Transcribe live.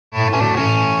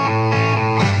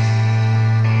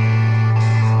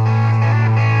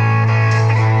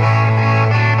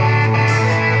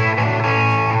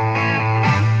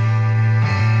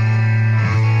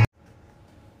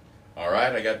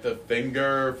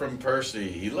hear from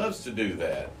Percy. He loves to do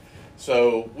that.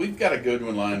 So we've got a good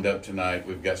one lined up tonight.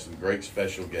 We've got some great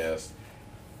special guests,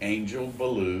 Angel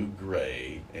Ballou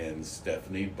Gray and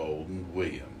Stephanie Bolden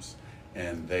Williams.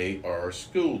 And they are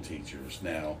school teachers.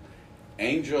 Now,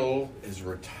 Angel is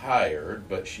retired,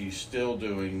 but she's still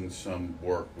doing some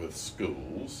work with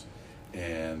schools.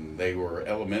 And they were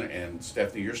elementary, and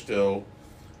Stephanie, you're still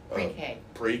pre-K.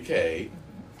 Pre-K,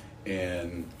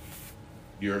 and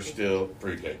you're still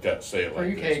pre-K. Say it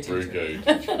like Pre-K this. teacher. Pre-K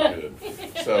teacher.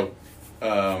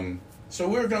 Good. So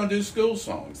we were going to do school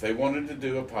songs. They wanted to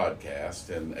do a podcast,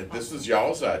 and this was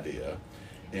y'all's idea,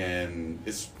 and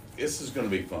this is going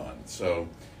to be fun. So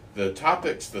the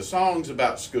topics, the songs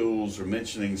about schools or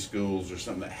mentioning schools or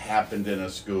something that happened in a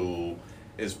school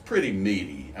is pretty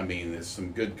meaty. I mean, there's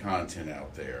some good content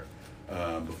out there.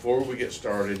 Before we get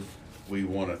started, we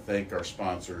want to thank our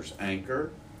sponsors,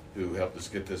 Anchor, who helped us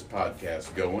get this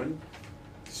podcast going,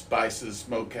 Spices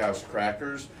Smokehouse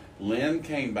Crackers. Lynn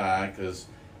came by because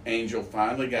Angel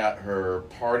finally got her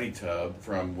party tub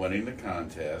from winning the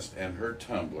contest and her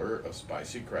tumbler of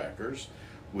spicy crackers.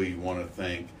 We want to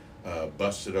thank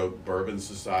Busted Oak Bourbon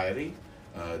Society.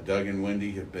 Doug and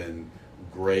Wendy have been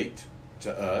great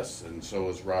to us, and so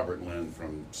is Robert Lynn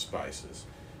from Spices.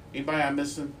 Anybody I'm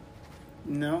missing?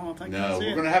 No, I think No, that's we're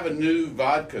it. going to have a new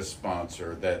vodka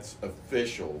sponsor that's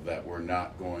official that we're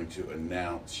not going to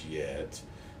announce yet,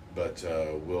 but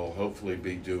we'll hopefully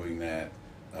be doing that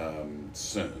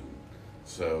soon.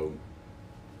 So,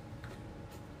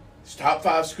 it's top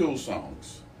 5 school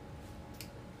songs.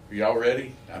 Are y'all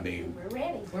ready? I mean, We're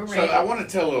ready. We're so ready. I want to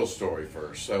tell a little story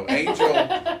first. So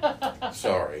Angel,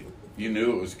 sorry, you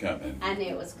knew it was coming. I knew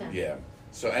it was coming. Yeah.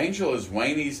 So Angel is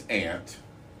Wayne's aunt,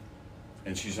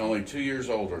 and she's only 2 years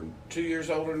older. 2 years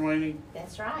older than Wayne?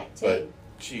 That's right, But too.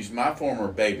 she's my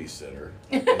former babysitter.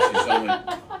 And she's only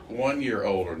 1 year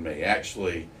older than me.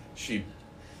 Actually,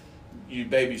 you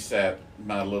babysat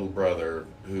my little brother,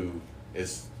 who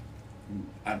is,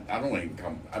 I don't even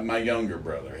call him, my younger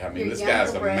brother. I mean, Your this guy's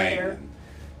a younger brother, man.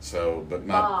 So, but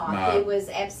Bob, he was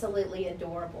absolutely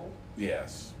adorable.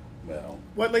 yes, well,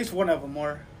 Well, at least one of them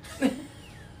were.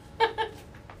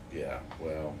 yeah,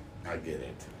 well, I get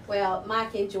it. Well,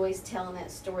 Mike enjoys telling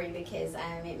that story because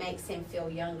it makes him feel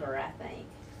younger, I think.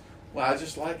 Well, I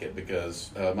just like it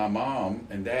because my mom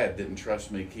and dad didn't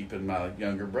trust me keeping my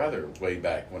younger brother way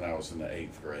back when I was in the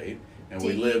 8th grade, and Do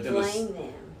we you lived in the. blame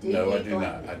them? No, you I do blame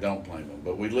not. them? I don't blame them.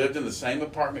 But we lived in the same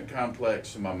apartment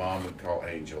complex, and my mom would call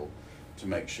Angel to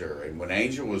make sure. And when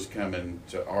Angel was coming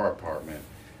to our apartment,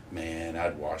 man,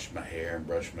 I'd wash my hair and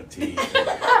brush my teeth. And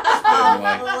spend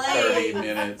like 30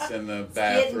 minutes in the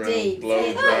getting bathroom, deep.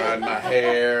 blow drying my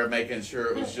hair, making sure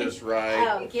it was just right.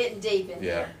 Oh, getting deep in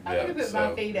Yeah, I yeah. could put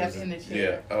my feet up in the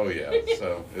chair. Yeah, oh yeah.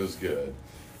 So it was good.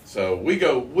 So we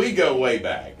go way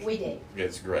back. We do.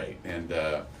 It's great, and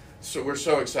so we're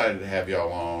so excited to have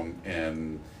y'all on,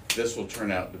 and this will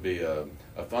turn out to be a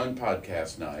fun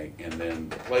podcast night, and then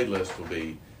the playlist will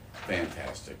be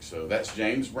fantastic. So that's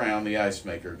James Brown, the ice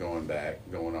maker,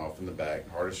 going off in the back,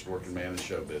 hardest working man in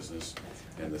show business,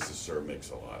 and this is Sir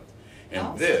Mix-a-Lot. And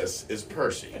Awesome. this is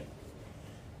Percy.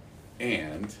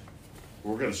 And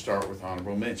we're going to start with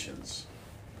honorable mentions.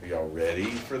 Are y'all ready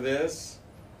for this?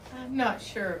 I'm not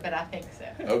sure, but I think so.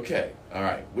 Okay, all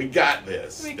right. We got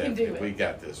this. We can do Stephanie. it. We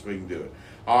got this. We can do it.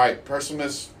 All right,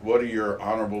 Persimus, what are your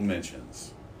honorable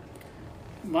mentions?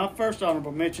 My first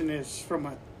honorable mention is from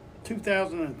a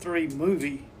 2003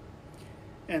 movie,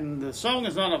 and the song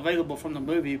is not available from the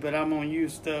movie, but I'm going to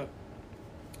use the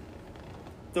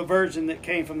version that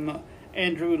came from the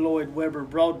Andrew Lloyd Webber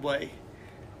Broadway,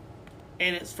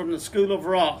 and it's from the School of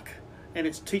Rock, and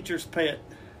it's Teacher's Pet.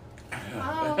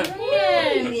 Oh,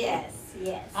 man. Yes,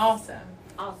 yes. Awesome.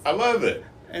 Awesome. I love it.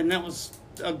 And that was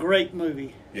a great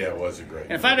movie. Yeah, it was a great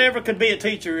And if movie. I ever could be a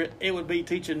teacher, it would be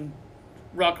teaching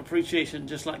rock appreciation,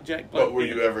 just like Jack Black But were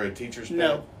did. you ever a teacher's pet?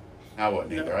 No. I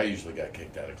wasn't either. No. I usually got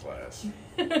kicked out of class.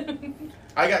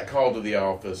 I got called to the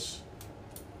office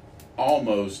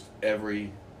almost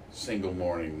every single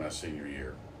morning my senior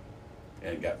year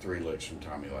and got 3 licks from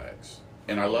Tommy Lax.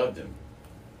 And I loved him.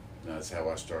 That's how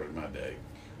I started my day.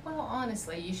 Well,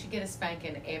 honestly, you should get a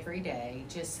spanking every day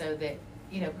just so that,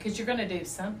 because you're going to do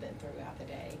something throughout the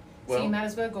day. So Well, you might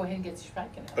as well go ahead and get your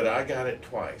spanking up. But I got it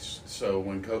twice. So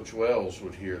when Coach Wells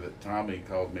would hear that Tommy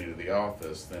called me to the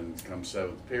office, then come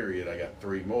 7th period, I got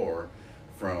 3 more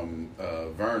from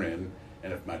Vernon.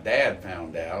 And if my dad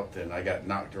found out, then I got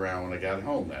knocked around when I got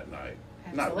home that night.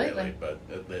 Not Absolutely. really, but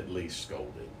at least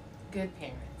scolded. Good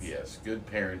parents. Yes, good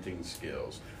parenting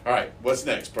skills. All right, what's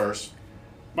next, Purse?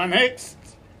 My next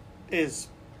is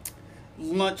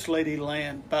Lunch Lady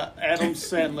Land by Adam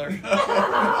Sandler.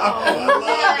 I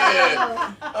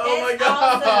love it. Oh my That's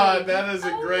God, awesome. that is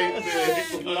a great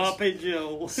love pick. Sloppy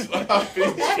Joe. Sloppy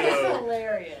That's Joe.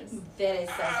 hilarious. That is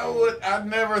so funny. I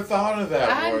never thought of that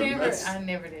I one.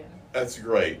 never did. That's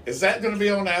great. Is that going to be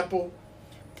on Apple?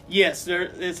 Yes,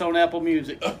 it's on Apple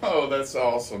Music. Oh, that's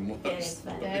awesome. That is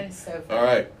funny. That is so funny. All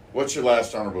right. What's your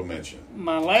last honorable mention?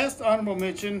 My last honorable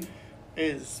mention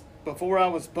is Before I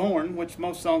Was Born, which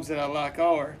most songs that I like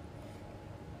are.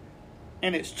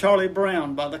 And it's Charlie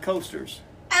Brown by the Coasters.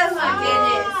 Oh my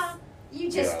Ah. goodness.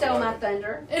 You just Yeah, I stole love my it.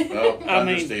 thunder. Oh, I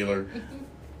Thunder mean- Stealer.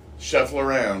 Shuffle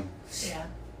around. Yeah.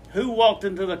 Who walked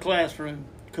into the classroom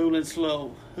cool and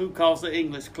slow? Who calls the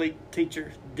English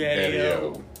teacher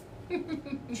Daddy-O?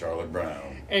 Charlie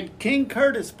Brown. And King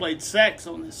Curtis played sax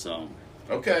on this song,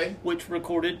 Okay. which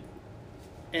recorded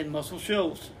in Muscle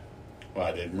Shoals. Well,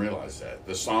 I didn't realize that.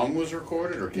 The song was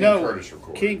recorded or King No, Curtis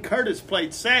recorded? King Curtis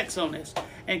played sax on this,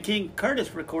 and King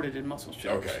Curtis recorded in Muscle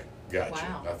Shoals. Okay. Gotcha.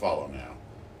 Wow. I follow now.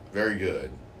 Very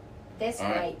good. That's All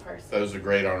right. great, person. Those are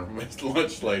great honorable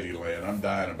Lunch Lady Land. I'm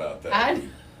dying about that. I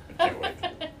can't wait.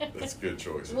 That's good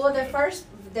choices. Well, the man.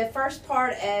 first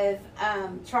part of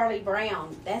Charlie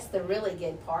Brown, that's the really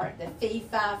good part. The fee,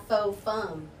 fi, fo,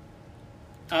 fum.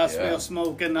 I smell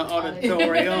smoke in the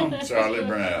auditorium. Charlie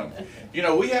Brown. You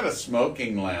know, we had a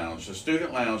smoking lounge, a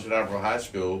student lounge at Alvaro High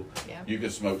School. Yeah. You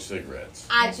could smoke cigarettes.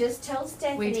 I just told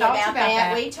Stephanie We talked about about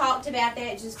that. that. We talked about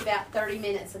that just about 30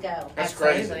 minutes ago. That's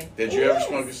Absolutely. crazy. Did you ever Yes.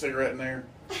 smoke a cigarette in there?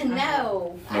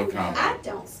 No, No comment. I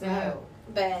don't smoke.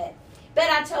 But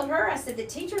I told her, I said the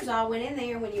teachers all went in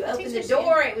there. When you opened the Teachers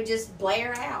door, it would just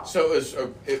blare out. So it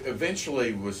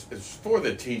eventually was it's for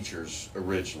the teachers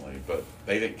originally, but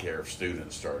they didn't care if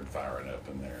students started firing up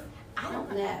in there. I don't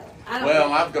know. I don't Well,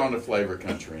 know. I've gone to Flavor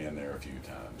Country in there a few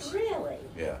times. Really?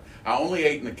 Yeah, I only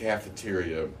ate in the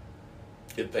cafeteria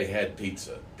if they had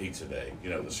pizza day. You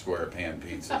know, the square pan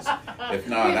pizzas. If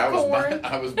not, With corn.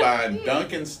 I was buying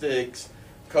Dunkin' Sticks,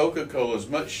 Coca-Cola, as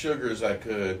much sugar as I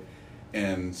could,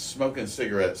 and smoking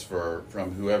cigarettes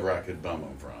from whoever I could bum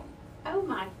them from. Oh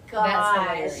my That's gosh.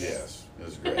 hilarious. Yes, it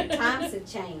was great. Times have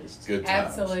changed. Good times.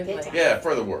 Absolutely. Good times. Yeah,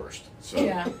 for the worst. So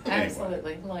Yeah, anyway,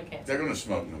 absolutely. Like it. they're going to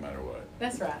smoke no matter what.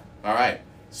 That's right. All right,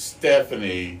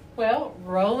 Stephanie. Well,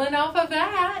 rolling off of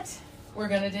that, we're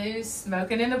going to do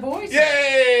Smoking in the Boys. Yay!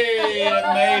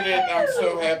 It made it. I'm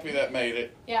so happy that made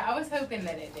it. Yeah, I was hoping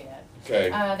that it did. Okay.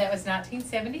 That was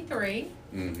 1973.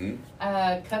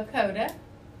 Mm-hmm. Cub Coda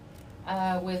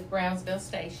with Brownsville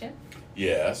Station.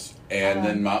 Yes, and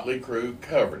then Motley Crue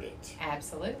covered it.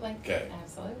 Absolutely. Okay.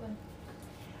 Absolutely.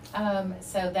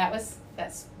 So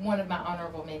that's one of my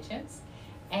honorable mentions.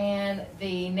 And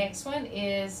the next one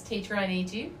is Teacher I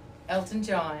Need You, Elton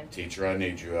John. Teacher, I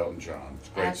Need You, Elton John. It's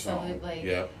a great Absolutely.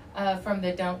 song. Yep. From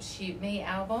the Don't Shoot Me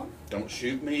album. Don't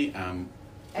shoot me. I'm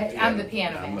I'm the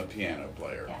piano I'm man. the piano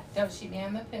player. Yeah, Don't Shoot Me,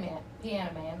 I'm the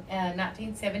piano man.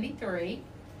 1973.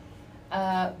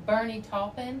 Bernie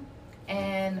Taupin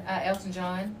and Elton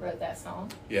John wrote that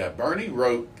song. Yeah, Bernie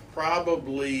wrote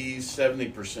probably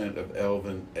 70% of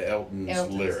Elton's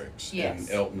lyrics, yes. and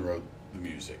Elton wrote the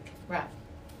music. Right.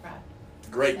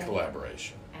 Great So-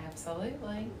 collaboration.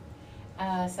 Absolutely.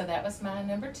 So that was my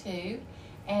number 2.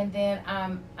 And then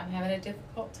I'm having a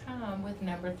difficult time with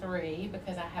number 3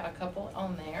 because I have a couple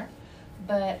on there.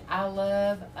 But I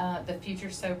love The Future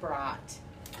So Bright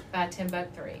by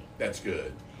Timbuk3. That's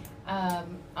good.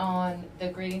 On the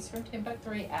Greetings from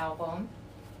Timbuk3 album.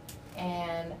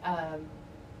 And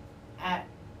at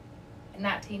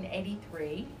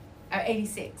 1983,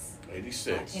 86. 86.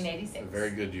 1986. A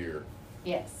very good year.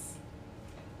 Yes.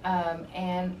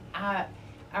 And I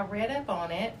read up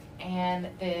on it, and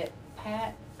that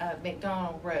Pat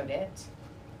McDonald wrote it,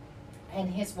 and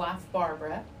his wife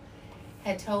Barbara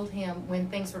had told him when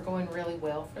things were going really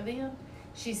well for them.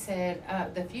 She said,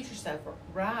 "The future's so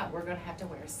bright, we're going to have to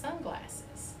wear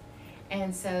sunglasses,"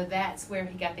 and so that's where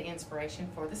he got the inspiration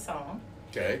for the song.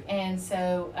 Okay. And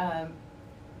so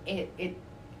it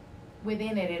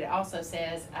within it also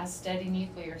says, "I study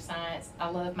nuclear science. I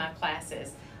love my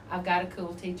classes. I've got a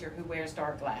cool teacher who wears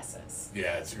dark glasses."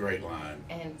 Yeah, it's a great line.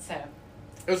 And so,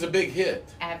 It was a big hit.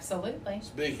 absolutely. It's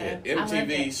a big So, hit. I loved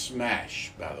MTV it.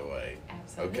 Smash, by the way.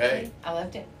 Absolutely. Okay. I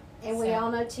loved it. And we So-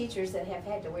 all know teachers that have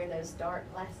had to wear those dark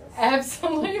glasses.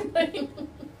 Absolutely.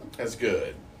 That's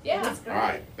good. Yeah. That's great. All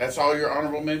right. That's all your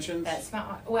honorable mentions? That's my,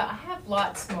 well, I have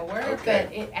lots more,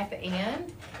 Okay. but at the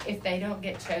end, if they don't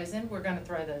get chosen, we're going to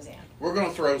throw those in. We're going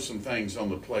to throw some things on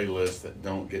the playlist that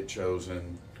don't get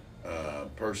chosen.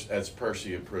 That's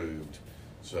Percy approved.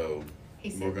 So He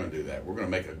said, We're going to do that. We're going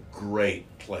to make a great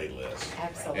playlist.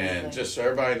 absolutely. And just so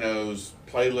everybody knows,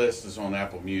 playlist is on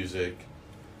Apple Music,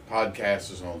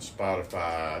 podcast is on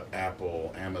Spotify,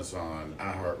 Apple, Amazon,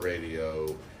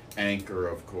 iHeartRadio, Anchor,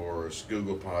 of course,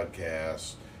 Google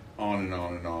Podcasts, on and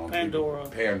on and on.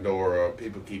 Pandora.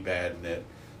 People keep adding it.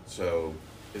 So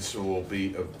this will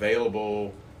be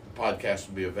available. The podcast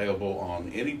will be available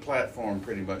on any platform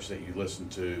pretty much that you listen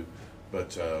to.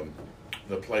 But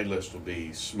the playlist will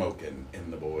be Smoking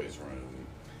in the Boys' Room.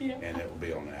 Yeah. And it will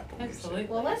be on Apple Absolutely. Music.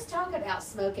 Well, let's talk about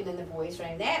Smoking in the Boys'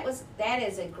 Room. That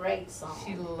is a great song.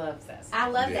 She loves that song. I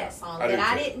love Yeah, that song, I but do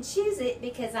I too. didn't choose it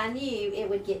because I knew it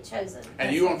would get chosen.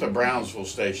 And you want the Brownsville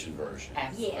Station version?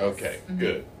 Absolutely. Yes. Okay, Mhm.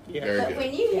 good. Yeah. Very But good.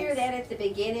 when you hear Yes. that at the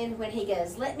beginning, when he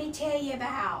goes, "Let me tell you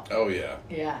about," Oh, yeah.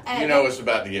 Yeah. You know it's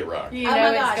about to get rocked. You Oh know my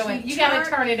it's gosh, going. you You got turn- to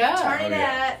turn it up. turn it Oh,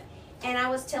 yeah. up. And I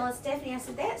was telling Stephanie, I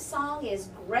said, that song is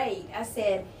great. I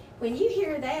said, when you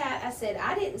hear that, I said,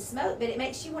 I didn't smoke, but it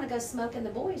makes you want to go smoke in the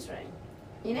boys' room.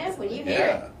 You know, when you hear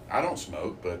Yeah, I don't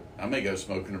smoke, but I may go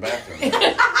smoke in the bathroom.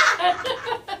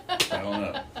 I don't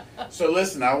know. So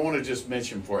listen, I want to just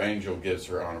mention before Angel gives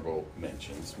her honorable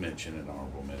mentions,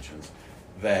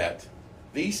 that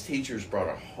these teachers brought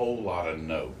a whole lot of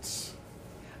notes.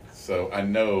 So I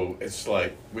know it's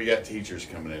like we got teachers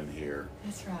coming in here.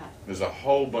 That's right. There's a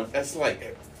whole bunch. That's like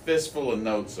a fistful of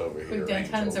notes over here. We've done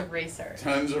Angel. tons of research.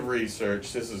 Tons of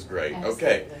research. This is great.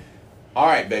 Okay. Absolutely. All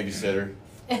right, babysitter.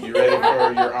 You ready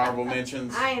for your honorable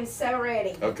mentions? I am so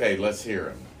ready. Okay, let's hear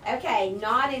them. Okay,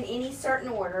 not in any certain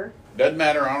order. Doesn't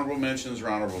matter, honorable mentions or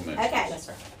honorable mentions. Okay. That's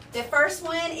right. The first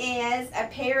one is a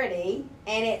parody,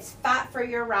 and it's Fight for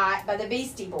Your Right by the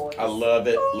Beastie Boys. I love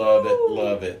it, love it,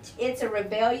 love it. It's a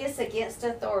rebellious against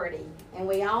authority. And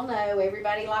we all know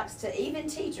everybody likes to, even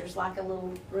teachers like a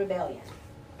little rebellion.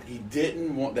 They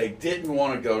didn't want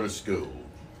to go to school.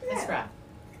 That's right.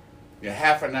 You're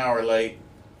half an hour late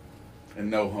and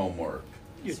no homework.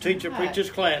 Your teacher Right. preaches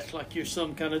class like you're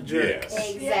some kind of jerk.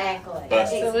 Yes. Exactly.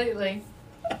 Busted. Absolutely.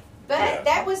 But Yeah.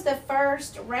 that was the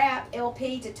first rap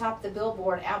LP to top the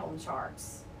Billboard album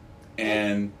charts.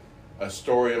 And a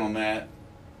story on that,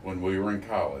 when we were in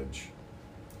college,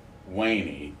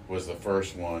 Wayne was the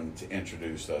first one to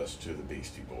introduce us to the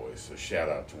Beastie Boys. So shout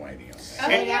out to Wayne on that.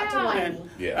 Shout out to yeah. Wayne.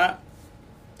 Yeah.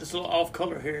 Just a little off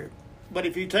color here, but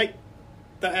if you take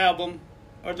the album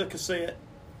or the cassette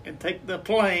and take the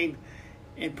plane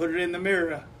and put it in the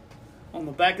mirror, on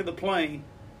the back of the plane,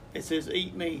 it says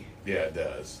 "Eat Me." Yeah, it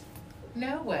does.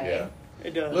 No way. Yeah.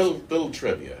 It does. Little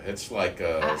trivia. It's like some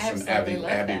absolutely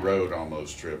love Abbey that. Road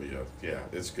almost trivia. Yeah,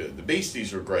 it's good. The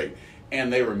Beasties are great,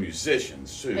 and they were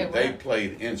musicians too. They They were.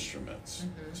 played instruments.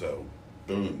 Mhm. So,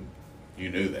 boom, you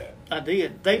knew that. I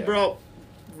did. They Yeah. brought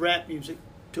rap music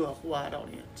to a wide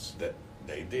audience. That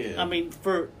they did. I mean,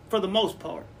 for the most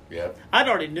part, Yep. I'd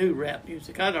already knew rap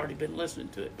music. I'd already been listening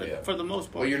to it, but Yeah. for the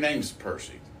most part, Well, your name's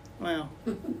Percy. Right.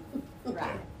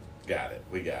 Got it.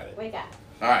 We got it. We got it.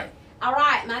 All right. All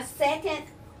right, my second,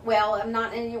 well, I'm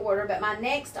not in any order, but my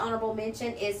next honorable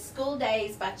mention is School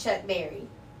Days by Chuck Berry.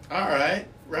 All right.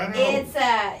 Right on. It's,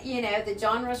 the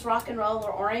genre's rock and roll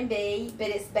or R&B, but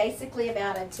it's basically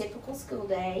about a typical school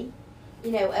day.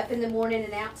 Up in the morning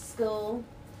and out to school.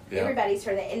 Yeah. Everybody's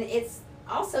heard that. And it's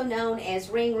also known as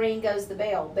Ring Ring Goes the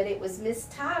Bell, but it was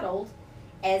mistitled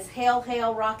as Hail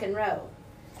Hail Rock and Roll.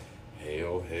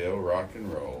 Hail, hail, rock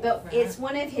and roll. But Right. it's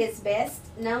one of his best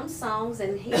known songs,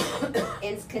 and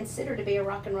it's considered to be a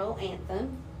rock and roll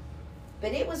anthem.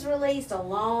 But it was released a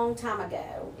long time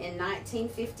ago in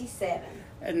 1957.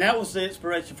 and that was the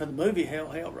inspiration for the movie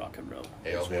 "Hail Hail Rock and Roll."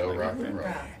 Hail, hail, rock and roll.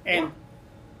 Right. And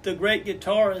the great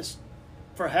guitarist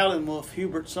for Howlin' Wolf,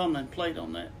 Hubert Sumlin, played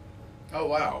on that. Oh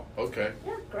wow. Okay.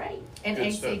 Yeah, great. And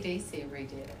Good stuff. AC/DC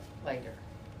redid it later.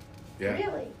 Yeah.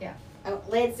 Really? Yeah. Oh,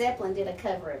 Led Zeppelin did a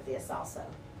cover of this also.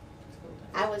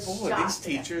 I was Boy, shocked.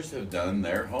 these teachers have done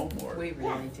their homework. We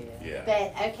really did. Yeah.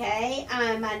 But okay,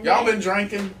 my Y'all next- been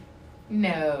drinking?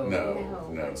 No. No,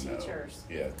 we're no. teachers.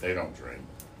 Yeah, they don't drink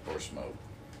or smoke.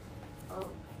 Oh.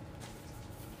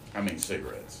 I mean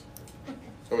cigarettes.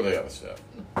 Or the other stuff.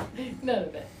 None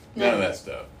of it. None of that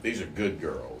stuff. These are good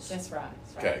girls. That's right.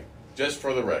 Okay. Just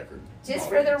for the record. Just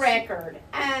for the audience.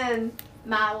 record,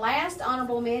 my last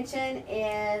honorable mention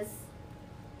is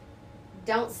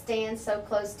 "Don't Stand So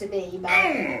Close to Me"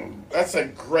 by. That's a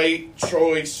great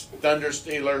choice, Thunder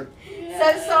Stealer.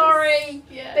 So sorry,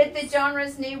 Yes. but the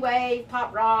genre's new wave,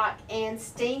 pop rock, and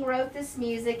Sting wrote this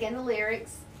music and the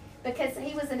lyrics because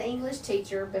he was an English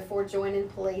teacher before joining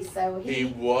police. So He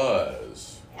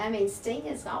was. Sting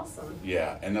is awesome.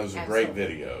 Yeah, and that was a great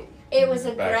Absolutely. video. It was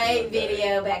a Back in great the day.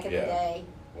 video back in Yeah. the day.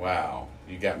 Wow.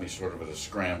 You got me sort of at a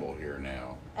scramble here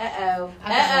now. Uh-oh. I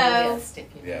got a Uh-oh. list if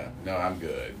you Yeah, no, I'm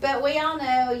good. But we all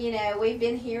know, we've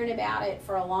been hearing about it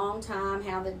for a long time,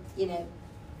 how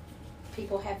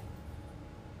people have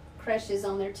crushes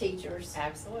on their teachers.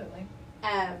 Absolutely.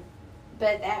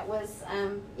 But that was,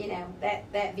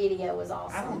 that video was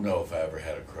awesome. I don't know if I ever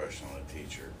had a crush on a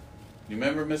teacher. You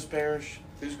remember Miss Parrish?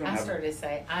 Who's gonna I have? started to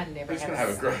say I never Who's had gonna have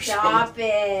a crush? Stop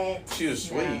it. She was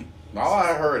No. sweet. All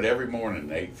I heard every morning in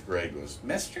 8th grade was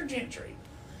Mr. Gentry.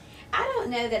 I don't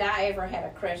know that I ever had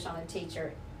a crush on a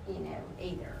teacher,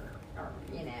 either. Or,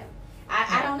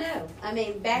 I don't know. I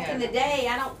mean, back in the day,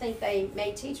 I don't think they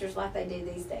made teachers like they do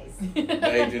these days.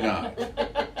 They do not.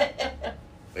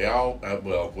 They all,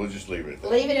 well, we'll just leave it at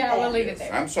that. Leave it Yeah, at we'll that. leave it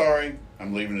there. I'm sorry.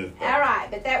 I'm leaving it at that. All right,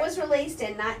 but that was released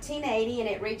in 1980 and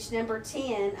it reached number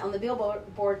 10 on the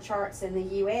Billboard charts in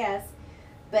the U.S.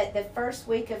 But the first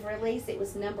week of release, it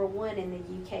was number 1 in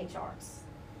the U.K. charts.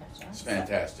 That's It's right.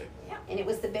 fantastic. Yeah, and it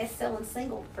was the best-selling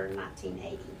single for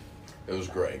 1980. It was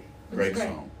great. was Great great.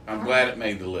 song. I'm glad it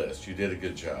made the list. You did a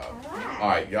good job. All right. All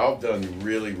right, y'all done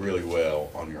really, really well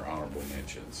on your honorable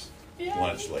mentions. Yay.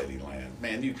 Lunch Lady Land.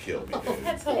 Man, you killed me, dude.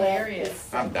 That's hilarious.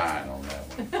 I'm dying on that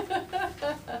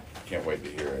one. Can't wait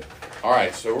to hear it. All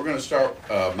right, so we're going to start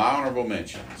my honorable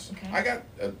mentions. Okay. I got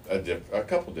a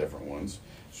couple different ones.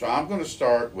 So I'm going to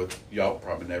start with, y'all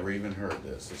probably never even heard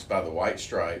this. It's by the White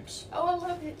Stripes, Oh, I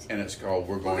love it. and it's called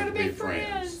We're Going to Be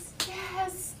Friends.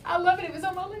 Yes, I love it. It was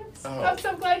on my lips. Oh. I'm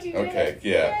so glad you did. Okay,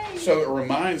 yeah. Yay. So it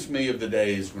reminds me of the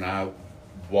days when I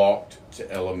walked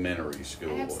to elementary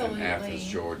school Absolutely. in Athens,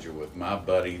 Georgia with my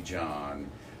buddy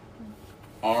John,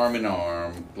 arm in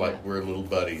arm, like we're little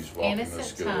buddies walking to Innocent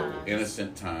school. times.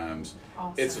 Innocent times.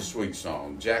 Awesome. It's a sweet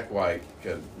song. Jack White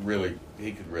could really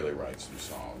write some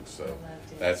songs. So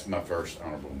loved it. that's my first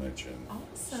honorable mention.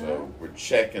 Awesome. So we're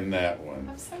checking that one.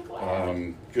 I'm so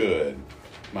glad. Good.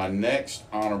 My next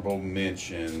honorable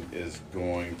mention is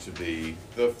going to be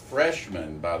The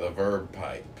Freshman by the Verb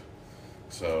Pipe.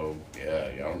 So, yeah,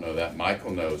 y'all know that.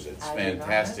 Michael knows it. It's I a did not know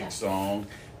fantastic that. song,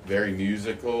 very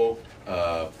musical.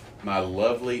 My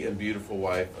lovely and beautiful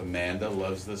wife, Amanda,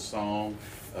 loves this song.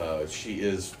 She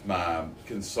is my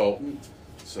consultant.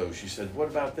 So she said, "What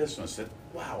about this one?" I said,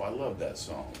 "Wow, I love that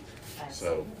song." So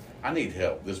Absolutely. I need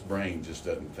help. This brain just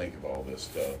doesn't think of all this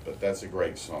stuff, but that's a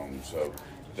great song. So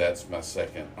that's my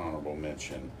second honorable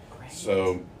mention. Great.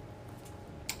 So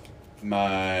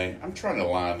I'm trying to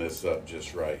line this up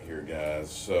just right here, guys.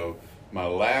 So my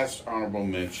last honorable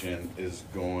mention is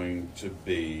going to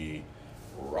be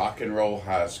Rock and Roll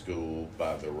High School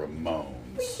by the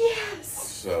Ramones. Yes.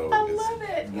 So I love it.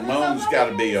 It was on Ramones my got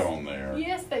to be list. on there.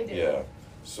 Yes, they do. Yeah.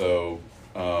 So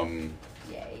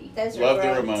Yay. Those are love the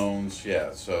great. Ramones.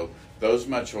 Yeah. So those are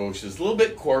my choices. A little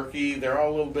bit quirky. They're all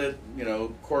a little bit,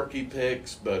 quirky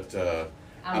picks, but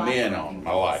I'm like in quirky on them.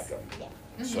 I like them.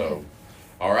 Yeah. So,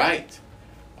 all right.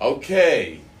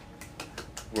 Okay.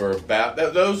 We're about,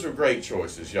 those are great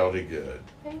choices. Y'all did good.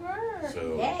 They were.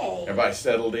 So, Yay. everybody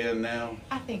settled in now?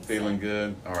 I think Feeling so.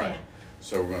 good? All right. Yeah.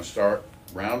 So, we're going to start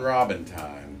round robin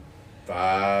time.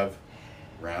 5,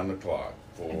 round the clock,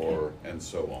 4, and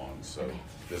so on. So, Okay.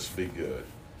 this will be good.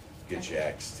 Get your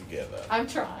acts together. I'm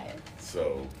trying.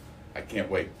 So, I can't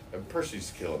wait.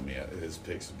 Percy's killing me. His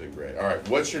picks have been great. All right.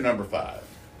 What's your number 5?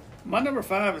 My number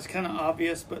 5 is kind of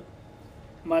obvious, but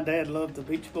my dad loved the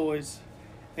Beach Boys,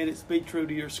 and it's Be True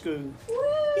to Your School.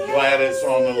 Glad it's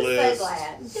on the So list.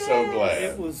 glad. So Yes. glad.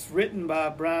 It was written by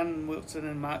Brian Wilson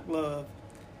and Mike Love,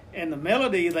 and the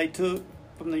melody they took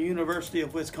from the University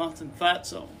of Wisconsin fight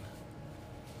song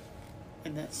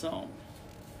in that song.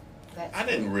 That's I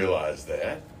didn't realize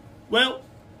that. Well,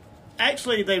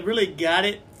 actually, they really got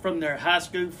it from their high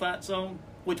school fight song,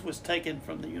 which was taken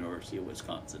from the University of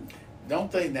Wisconsin.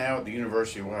 Don't they now at the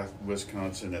University of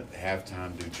Wisconsin at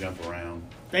halftime do jump around?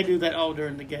 They do that all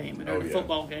during the game, during the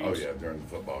football games. Oh yeah, during the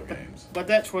football games. But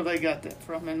that's where they got that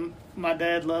from. And my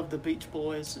dad loved the Beach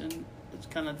Boys, and it's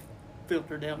kind of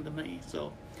filtered down to me.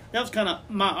 So that was kind of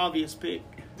my obvious pick.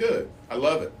 Good. I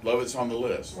love it. Love it's on the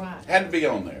list. Right. Had to be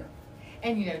on there.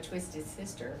 And Twisted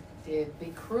Sister did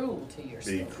Be Cruel to Your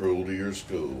Be School. cruel to your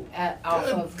school. Off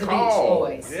Good of the call.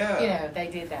 Beach Boys. Yeah. They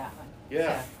did that one.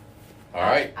 Yeah. So, All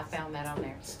right. I found that on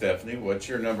there. Stephanie, what's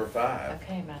your number 5?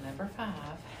 Okay, my number 5.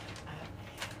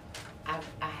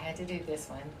 I had to do this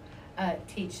one.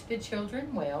 Teach the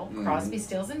Children Well, Mhm. Crosby,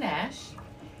 Stills, and Nash.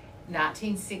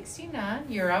 1969,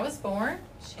 year I was born.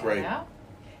 Shout Great. out.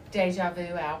 Deja Vu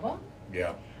album.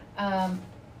 Yeah.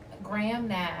 Graham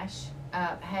Nash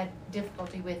had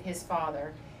difficulty with his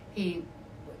father.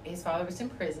 His father was in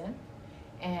prison,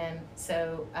 and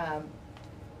so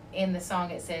in the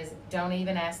song it says, "Don't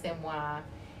even ask them why."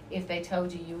 If they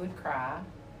told you, you would cry.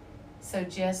 So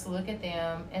just look at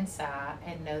them and sigh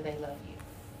and know they love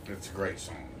you. It's a great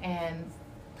song. And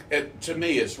To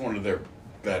me, it's one of their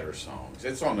better songs.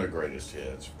 It's on their greatest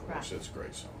hits, of course. Right. It's a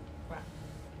great song. Right.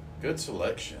 Good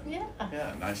selection. yeah,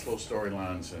 Yeah, nice little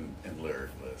storylines and lyric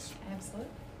list. absolutely.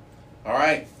 All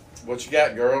right, what you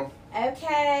got, girl?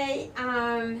 Okay,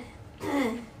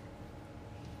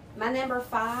 my number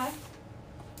 5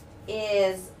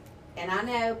 is, and I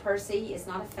know Percy is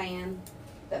not a fan,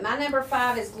 but my number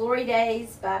 5 is Glory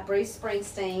Days by Bruce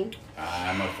Springsteen.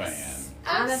 I'm a fan.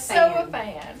 I'm a so fan. a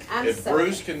fan. I'm If so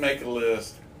Bruce can make a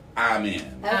list, I'm in.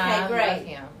 Okay, I great. love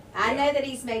him. I Yeah. know that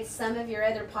he's made some of your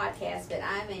other podcasts, but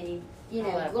I mean, you I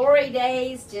know, love Glory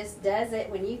Days just does it.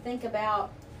 When you think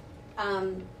about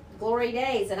Glory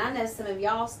Days, and I know some of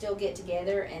y'all still get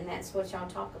together, and that's what y'all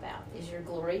talk about is your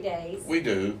Glory Days. We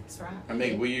do. That's right. I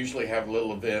mean, we usually have a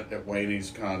little event at Wayne's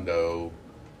condo,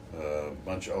 a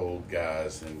bunch of old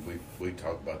guys, and we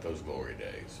talk about those glory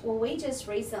days. Well, we just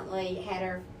recently had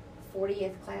our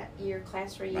 40th year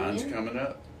class Mine's reunion, coming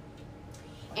up.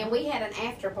 and we had an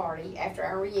after party after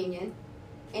our reunion.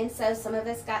 And so some of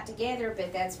us got together,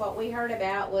 but that's what we heard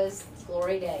about was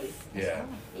Glory Days. Yeah.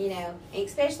 You know,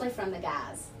 especially from the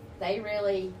guys. They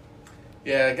really,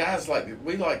 Yeah, guys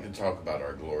we like to talk about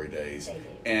our glory days. they do.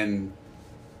 And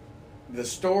the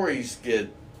stories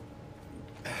get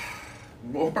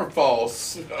more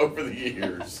false over the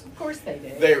years. Of course they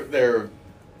do. They're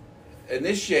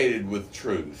initiated with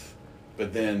truth,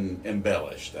 but then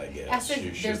embellished, I guess. I said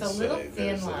you should there's a little say. thin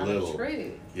There's a line little- of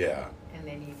truth, Yeah, and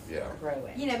then you Yeah. grow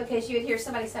it. You know, because you would hear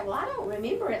somebody say, well, I don't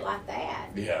remember it like that.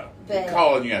 yeah. But-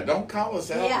 Calling you out. Don't call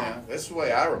us out Yeah. now. That's the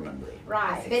way I remember it.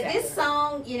 Right. That's But exactly this right.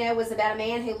 song, you know, was about a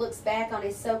man who looks back on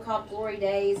his so-called glory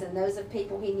days and those of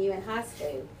people he knew in high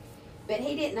school. But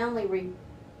he didn't only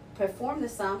perform the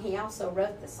song, he also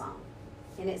wrote the song.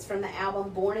 And it's from the album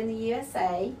Born in the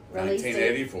USA, released in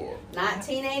 1984.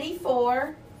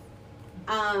 1984.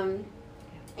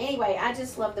 Anyway, I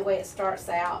just love the way it starts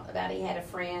out about he had a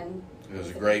friend. He was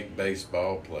a great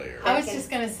baseball player. I was Okay. just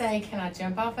going to say, can I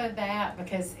jump off of that?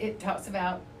 Because it talks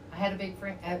about, I had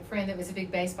a friend that was a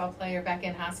big baseball player back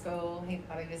in high school. He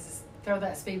thought he was just throw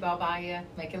that speedball by you,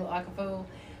 make you look like a fool.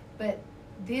 But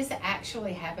this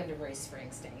actually happened to Bruce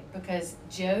Springsteen because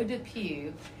Joe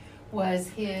DePew was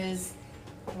his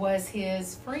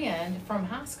friend from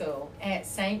high school at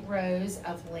St. Rose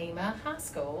of Lima High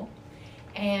School.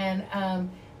 And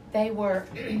they were,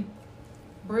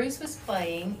 Bruce was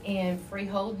playing in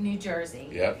Freehold, New Jersey.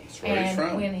 Yep, that's where he's And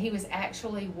from. when he was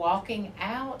actually walking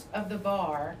out of the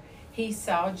bar, he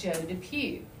saw Joe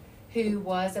DePew, who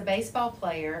was a baseball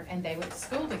player, and they went to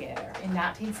school together. In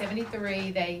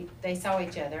 1973, they saw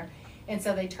each other, and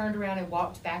so they turned around and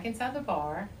walked back inside the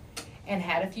bar and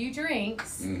had a few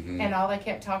drinks, Mhm. and all they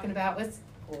kept talking about was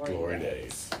Glory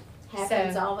days.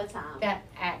 Happens So, all the time. That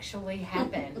actually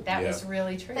happened. That was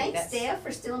really true. Thanks, That's- Steph,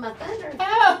 for stealing my thunder.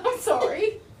 Oh, I'm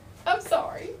sorry. I'm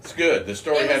sorry. It's good. The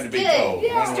story It had was to be good. told.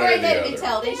 Yeah. One way Story or the had to be other.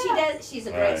 told, and Yeah. she's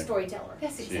a All great right. storyteller.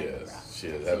 That's She exactly is. right. She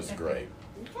is. That was Exactly great.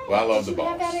 Okay. Well, I love Did the you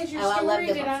have that boss. as your Oh, I love story?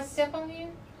 the Did I boss. step on you?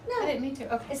 I No, didn't mean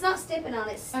to. Okay. it's not stepping on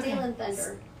it, it's Okay. stealing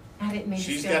thunder. I didn't mean to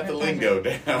She's steal got her the thunder. lingo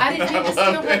down. I didn't mean to steal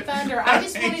love her it. thunder. I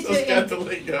just wanted Angel's to- got the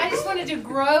lingo I just down. wanted to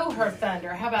grow her thunder.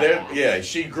 How about There, that? yeah,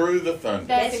 she grew the thunder.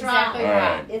 That's exactly right.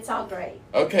 right. All right. It's all great.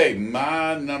 Okay,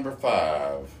 my number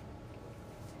 5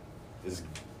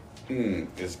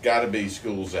 is got to be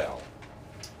School's Out.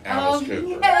 Alice Oh,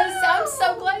 Cooper. yes. I'm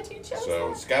so glad you chose So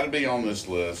that. it's got to be on this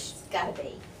list. It's gotta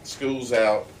be. School's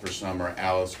Out for summer.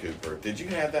 Alice Cooper. Did you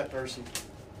have that person?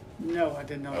 No, I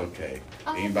did not. Okay.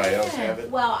 Oh, Anybody else man. have it?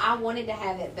 Well, I wanted to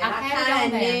have it, but I I had it on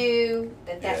kind of there. knew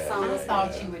that Yeah, song I was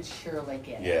thought yeah. you would surely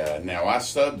get it. Yeah. Now I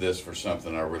subbed this for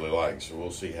something I really like, so we'll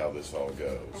see how this all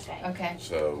goes. Okay. Okay.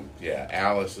 So yeah,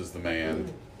 Alice is the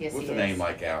man Yes, with he a is. name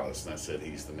like Alice, and I said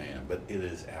he's the man, but it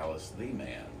is Alice the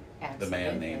man, the man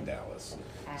Absolutely. named Alice.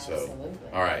 Absolutely.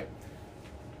 All right,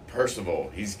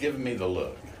 Percival, he's giving me the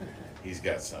look. He's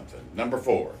got something. Number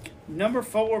 4. Number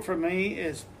 4 for me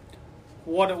is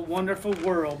 "What a Wonderful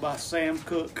World" by Sam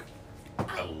Cooke.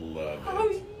 I love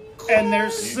it. Oh, And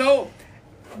there's so.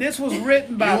 This was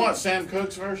written by. You want Sam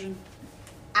Cooke's version?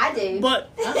 I do. But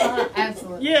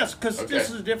absolutely. yes, because Okay. this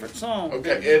is a different song.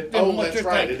 Okay. than what That's you're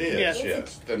right. thinking. It is. Yes.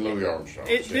 Yes. Than Louis Armstrong.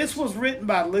 This was written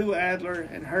by Lou Adler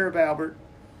and Herb Albert,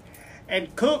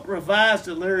 and Cook revised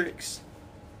the lyrics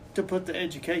to put the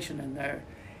education in there.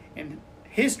 And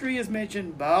history is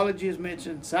mentioned, biology is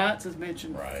mentioned, science is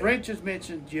mentioned, Right. French is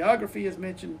mentioned, geography is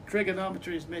mentioned,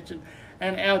 trigonometry is mentioned,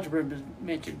 and algebra is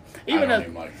mentioned. Even don't a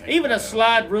even like thinking even a about it.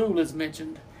 slide rule is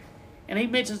mentioned, and he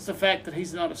mentions the fact that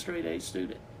he's not a straight A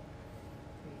student.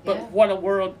 But Yeah. what a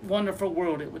wonderful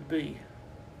world it would be.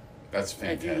 That's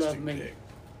a If You Love fantastic Me. pick.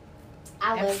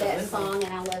 I love that Absolutely. song,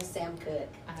 and I love Sam Cooke.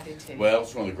 I do too. Well,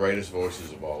 it's one of the greatest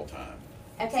voices of all time.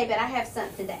 Okay, but I have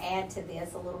something to add to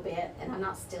this a little bit, and I'm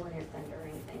not stealing your thunder or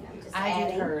anything. I'm just I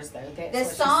adding. did hers though. That's The what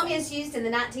she song said. is used in the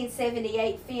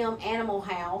 1978 film Animal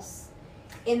House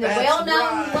in the That's well-known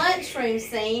right. lunchroom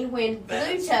scene when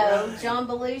That's Bluto, right. John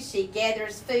Belushi,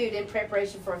 gathers food in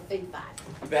preparation for a food fight.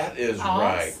 That is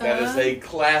right. That is Awesome. a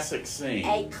classic scene.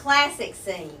 A classic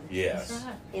scene Yes. That's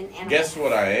right. in Animal Guess House.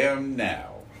 what I am now?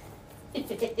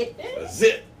 A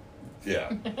zit.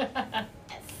 Yeah.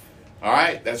 All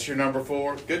right, that's your number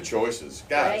 4. Good choices.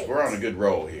 Guys, Great. we're on a good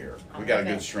roll here. We got a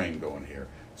Okay. good stream going here.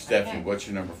 Stephanie, Okay. what's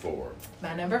your number 4?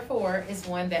 My number 4 is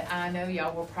one that I know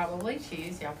y'all will probably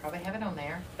choose. Y'all probably have it on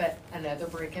there. But Another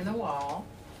Brick in the Wall,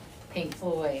 Pink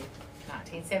Floyd,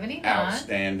 1979.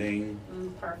 Outstanding.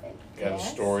 Perfect. Got Yes.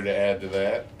 a story to add to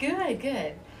that?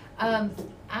 Good.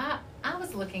 I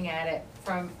was looking at it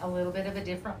from a little bit of a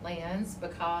different lens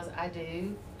because I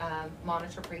do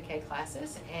monitor pre-K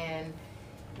classes, and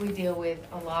we deal with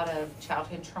a lot of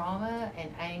childhood trauma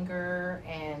and anger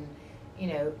and, you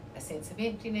know, a sense of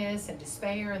emptiness and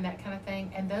despair and that kind of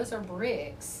thing. And those are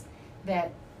bricks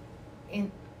that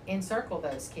encircle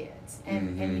those kids.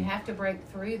 And Mhm. you have to break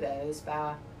through those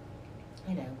by,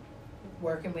 you know,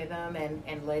 working with them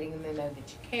and letting them know that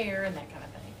you care and that kind of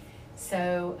thing.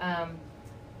 So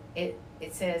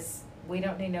it says we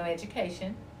don't need no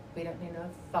education. We don't need no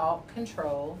thought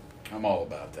control. I'm all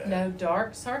about that. No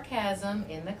dark sarcasm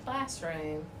in the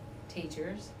classroom.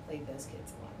 Teachers, leave those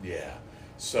kids alone. Yeah.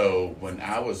 So when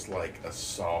I was like a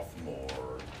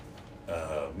sophomore,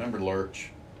 remember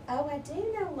Lurch? Oh, I do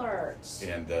know Lurch.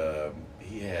 And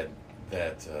he had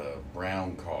that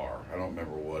brown car. I don't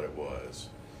remember what it was.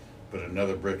 But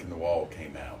Another Brick in the Wall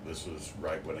came out. This was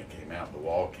right when it came out. The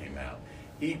Wall came out.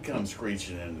 He'd come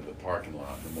screeching into the parking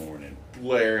lot in the morning,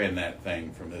 blaring that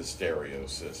thing from his stereo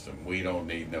system. We don't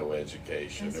need no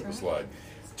education. That's It was right. like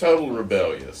total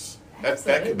rebellious. That could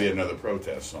Absolutely. be another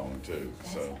protest song too.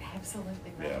 That's So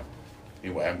absolutely right. yeah.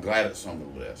 Anyway, I'm glad it's on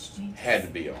the list. Me too. Had to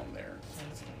be on there. Me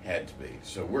too. Had to be.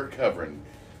 So we're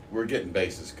getting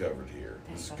bases covered here.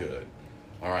 This is That's right. good.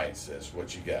 All right, sis,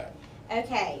 what you got?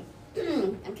 Okay,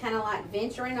 I'm kind of like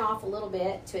venturing off a little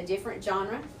bit to a different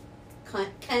genre,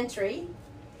 country,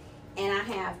 and I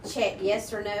have Check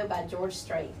Yes or No by George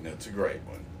Strait. That's a great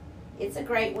one. It's a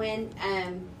great one.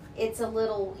 It's a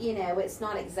little, you know, it's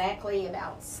not exactly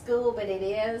about school, but it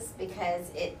is because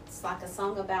it's like a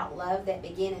song about love that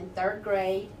began in 3rd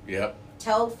grade, Yep.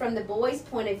 told from the boy's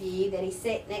point of view that he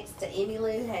sat next to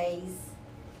Emmylou Hayes.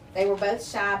 They were both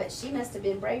shy, but she must have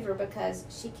been braver because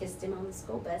she kissed him on the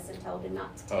school bus and told him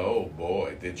not to. Oh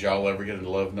boy, did y'all ever get a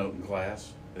love note in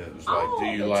class? It was like, All do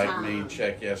you the like time. me?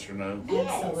 Check yes or no. Yes,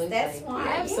 Absolutely. that's why.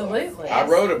 Absolutely. Yes. I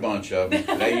wrote a bunch of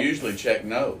them. They usually check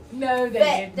no. No, they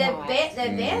But did the not. the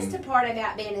Mhm. best part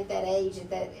about being at that age,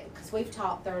 because we've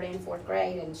taught 3rd and 4th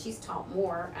grade, and she's taught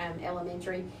more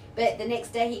elementary. But the next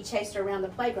day he chased her around the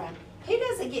playground. Who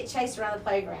doesn't get chased around the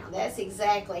playground? That's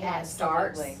exactly how it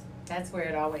starts. Absolutely. That's where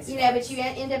it always You starts. know,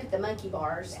 but you end up at the monkey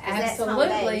bars. 'Cause that's home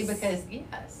Absolutely, base, because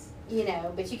yes. you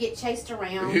know, but you get chased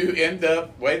around. You end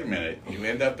up. Wait a minute. You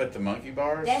end up at the monkey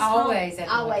bars. That's Always at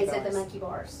the always monkey at the bars. monkey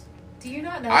bars. Do you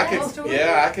not know I that could. story?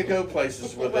 Yeah, I could go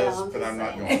places with Well, this, I'm but just I'm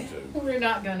not saying. going to. We're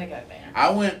not going to go I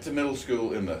went to middle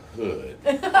school in the hood.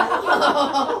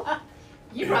 there.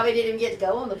 You probably didn't even get to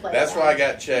go on the playground. That's why I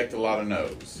got checked a lot of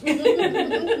no's.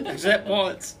 Except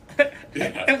once.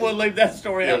 Yeah. And we'll leave that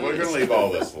story Yeah, out. we're gonna leave all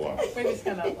this alone. We're just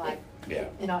going to like Yeah.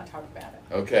 not talk about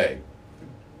it. Okay.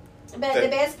 But the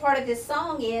best part of this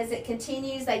song is it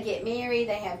continues, they get married,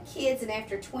 they have kids, and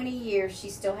after 20 years, she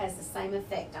still has the same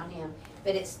effect on him.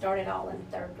 But it started all in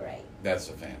 3rd grade. That's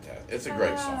a fantastic. It's a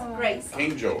great song. Great song.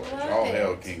 King George. Love All it.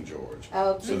 hail King George.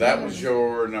 Oh, So that was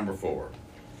your number 4.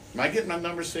 Am I getting my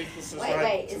number sequences wait,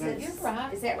 right? is tonight? it? You're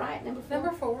right. Is that right? Number 4?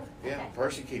 Number 4. Yeah, Okay.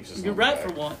 Percy keeps us You're on right track.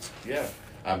 for once. Yeah,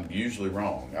 I'm usually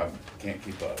wrong. I can't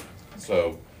keep up.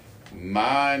 So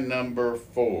my number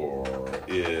 4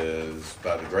 is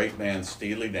by the great band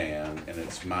Steely Dan, and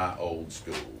it's My Old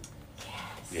School. Yes.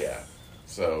 Yeah.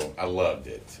 So I loved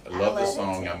it. I love the love it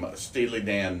song. too. I'm a Steely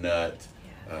Dan nut.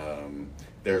 Yeah.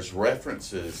 There's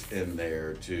references in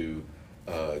there to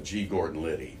G. Gordon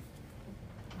Liddy.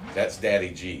 That's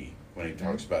Daddy G when he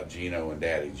talks about Gino and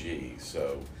Daddy G.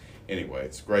 So anyway,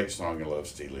 it's a great song. I love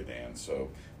Steely Dan. So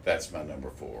that's my number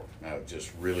 4. I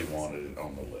just really wanted it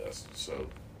on the list. So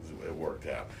it worked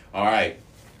out. All right.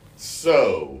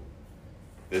 So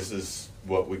this is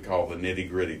what we call the nitty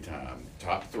gritty time.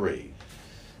 Top 3.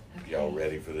 Okay. Y'all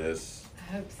ready for this?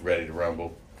 I hope so. Ready to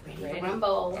rumble? Ready?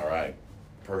 Rumble. All right.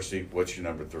 Percy, what's your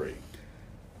number 3?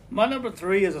 My number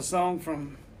 3 is a song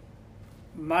from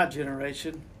my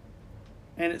generation,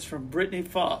 and it's from Brittany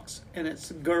Fox, and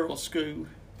it's Girl School.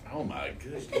 Oh my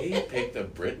goodness, he picked a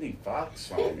Brittany Fox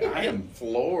song. I am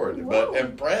floored, but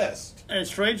impressed. And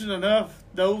strangely enough,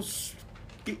 those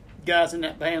guys in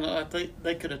that band, I think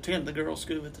they could attend the Girl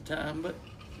School at the time,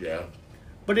 Yeah,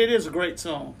 but it is a great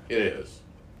song, it is.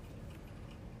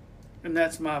 and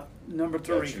that's my number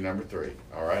 3. That's your number 3.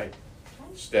 All right.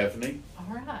 Stephanie,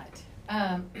 All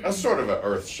right. that's sort of an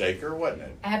earth shaker, wasn't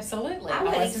it? Absolutely. I I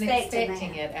wasn't wasn't expecting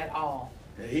expecting it at all.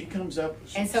 He comes up with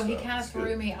some And so he stuff. kind of It's good.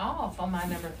 threw me off on my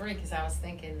number 3 because I was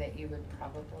thinking that you would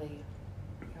probably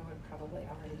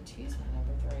already choose my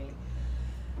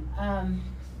number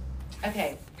 3.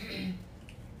 Okay.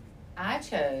 I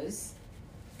chose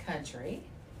country.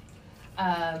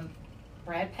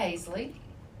 Brad Paisley,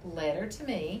 Letter to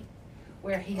Me,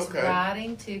 where he's Okay.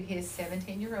 writing to his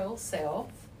 17-year-old self.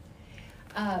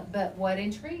 But what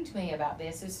intrigued me about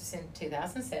this was in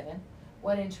 2007.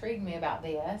 What intrigued me about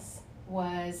this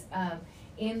was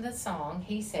in the song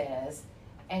he says,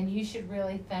 and you should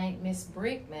really thank Miss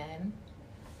Brickman.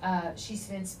 She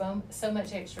spends so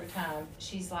much extra time.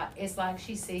 It's like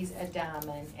she sees a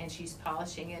diamond and she's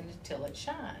polishing it until it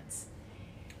shines.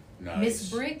 Nice.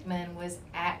 Miss Brickman was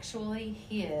actually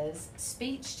his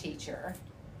speech teacher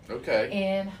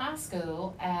Okay. in high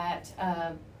school at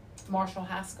Marshall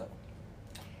High School.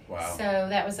 Wow. So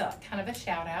that was kind of a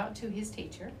shout out to his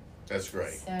teacher. That's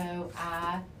great. So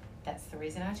that's the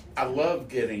reason I chose. I love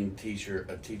getting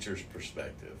a teacher's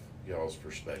perspective, y'all's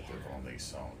perspective on these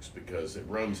songs, because it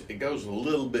goes a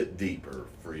little bit deeper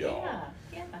for y'all.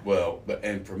 Yeah. Well,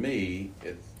 and for me,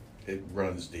 it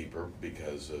runs deeper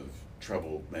because of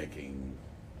troublemaking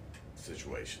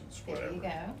situations, whatever. There you go.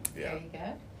 Yeah. There you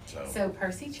go. So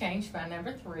Percy changed my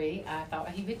number 3. I thought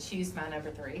he would choose my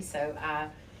number 3, so I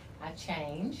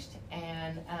changed,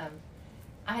 and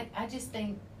I just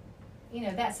think,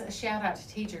 that's a shout out to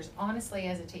teachers. Honestly,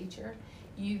 as a teacher,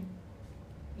 you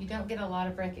don't get a lot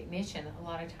of recognition a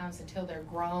lot of times until they're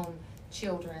grown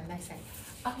children. They say,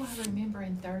 "Oh, I remember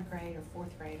in 3rd grade or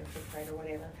 4th grade or 5th grade or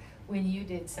whatever when you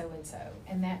did so and so,"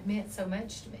 and that meant so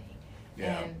much to me.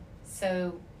 Yeah. And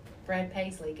so Brad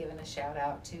Paisley giving a shout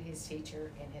out to his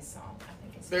teacher in his song, I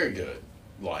think it's Very good.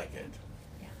 Like it.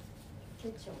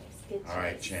 Good choice. Good choice. All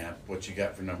right, champ. What you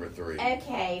got for number 3?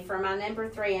 Okay, for my number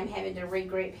 3, I'm having to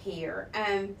regroup here.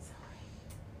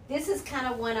 This is kind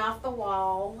of one off the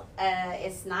wall.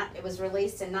 It was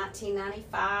released in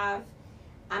 1995.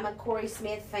 I'm a Corey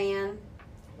Smith fan.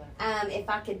 If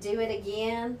I could do it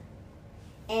again,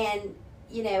 and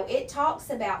it talks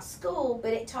about school,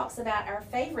 but it talks about our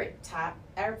favorite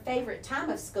time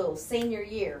of school, senior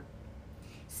year,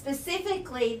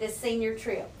 specifically the senior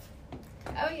trip.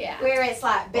 Oh yeah. Where it's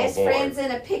like best boy. friends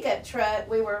in a pickup truck.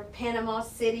 We were Panama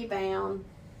City bound.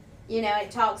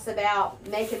 It talks about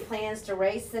making plans to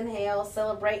raise some hell,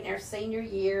 celebrating our senior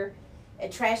year, a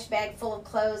trash bag full of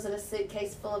clothes and a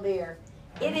suitcase full of beer.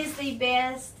 It is the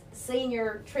best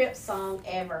senior trip song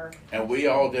ever. And we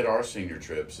all did our senior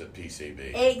trips at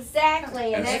PCB.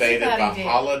 Exactly. And that's- stayed at the Everybody did.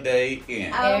 Holiday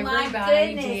Inn. Oh my Everybody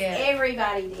goodness. did.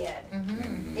 Everybody did.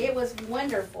 Mm-hmm. It was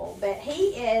wonderful, but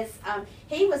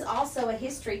he was also a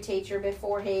history teacher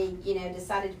before he,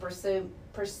 decided to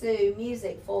pursue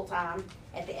music full time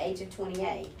at the age of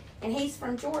 28. And he's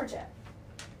from Georgia,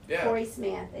 Yeah. Corey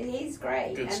Smith, and he's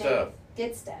great. Good I mean, stuff.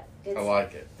 Good stuff. Good I stuff.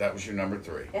 like it. That was your number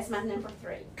 3. That's my number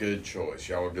 3. Good choice.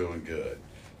 Y'all are doing good.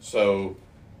 So,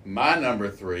 my number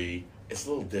 3 is a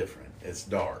little different. It's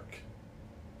dark.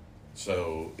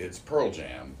 So, it's Pearl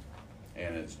Jam,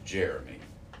 and it's Jeremy.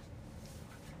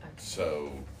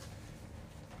 So,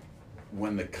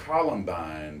 when the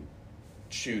Columbine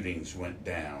shootings went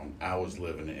down, I was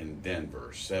living in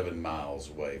Denver, 7 miles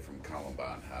away from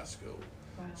Columbine High School.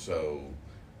 Wow. So,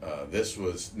 this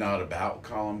was not about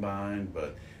Columbine,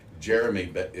 but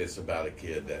Jeremy is about a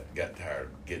kid that got tired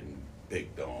of getting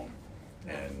picked on,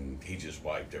 and he just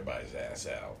wiped everybody's ass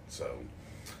out. So,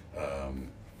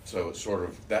 so it's sort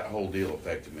of, that whole deal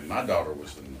affected me. My daughter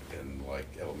was in like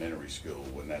elementary school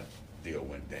when that deal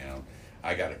went down.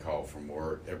 I got a call from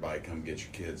work. Everybody come get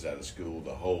your kids out of school.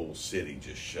 The whole city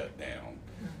just shut down.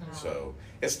 Mm-hmm. So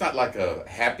it's not like a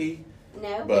happy,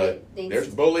 No, but it needs there's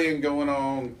bullying going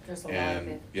on. There's a lot of And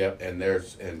it. yep,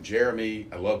 and Jeremy,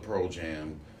 I love Pearl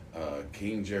Jam,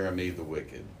 King Jeremy the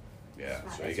Wicked. Yeah,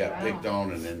 Right, so he that's got right. picked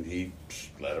on, and then he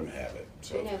let him have it.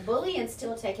 So bullying's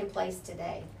still taking place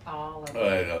today. All of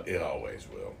it. it always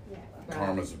will. Yeah. Right.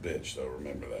 Karma's a bitch, though.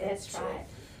 Remember that. That's So, right.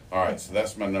 all right, so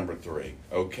that's my number 3.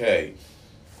 Okay,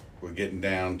 we're getting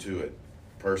down to it.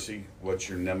 Percy, what's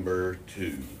your number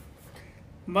 2?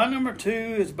 My number 2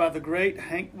 is by the great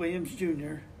Hank Williams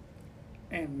Jr.,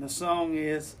 and the song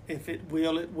is If It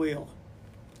Will, It Will.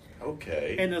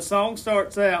 Okay. And the song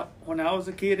starts out, when I was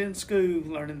a kid in school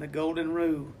learning the golden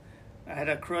rule, I had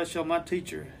a crush on my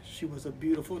teacher. She was a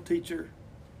beautiful teacher.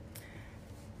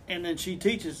 And then she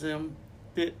teaches them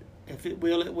that if it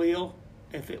will, it will.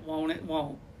 If it won't, it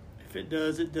won't. If it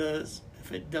does, it does.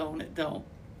 If it don't, it don't.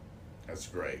 That's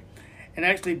great. And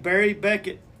actually, Barry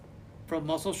Beckett from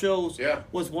Muscle Shoals Yeah.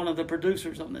 was one of the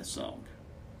producers on this song.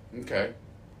 Okay.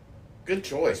 Good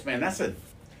choice, man. That's a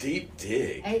deep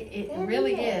dig. It It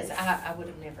really is. is. I would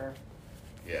have never.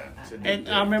 Yeah. It's a deep And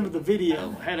dig. I remember the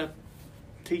video had a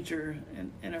teacher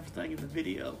and everything in the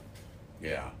video.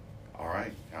 Yeah. All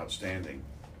right. Outstanding.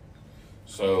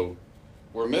 So,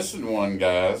 we're missing one,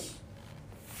 guys.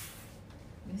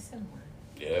 Missing one.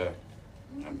 Yeah.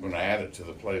 I'm going to add it to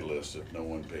the playlist if no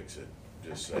one picks it.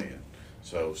 Just saying.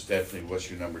 So, Stephanie, what's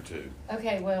your number 2?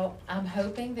 Okay, well, I'm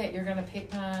hoping that you're gonna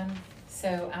pick mine,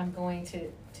 so I'm going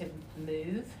to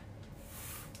move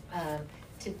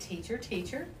to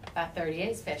Teacher by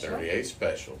 38 Special. 38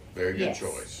 Special. Very good Yes.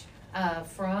 choice.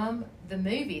 From the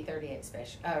movie 38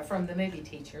 Special, from the movie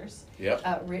Teachers,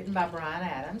 Yep. written by Brian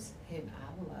Adams, whom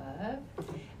I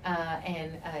love,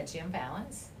 and Jim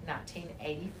Valance,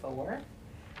 1984,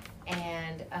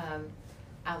 and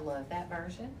I love that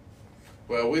version.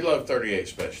 Well, we love 38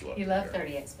 Special. up You love there.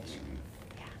 38 Special.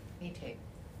 Yeah, me too.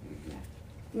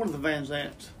 One of the Van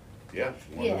Zants. Yeah,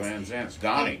 one of the Van Zants.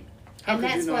 Donnie. How And could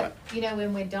you that's not? what, you know,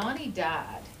 when Donnie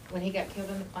died, when he got killed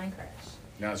in the plane crash,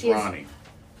 Now it's His- Ronnie.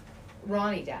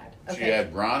 Ronnie died. So Okay. you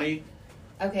had Ronnie,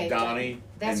 Okay. Donnie,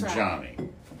 That's and right. Johnny.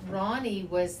 Ronnie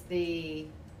was the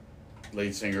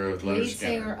Lead singer of Leonard lead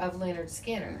singer Skinner. of Leonard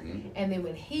Skinner. Mhm. And then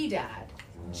when he died,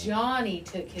 Johnny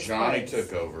took his Johnny place.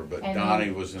 took over, but And Donnie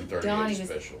then was in 38 Donnie was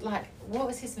Special. like, what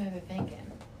was his mother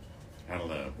thinking? I don't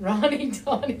know. Ronnie,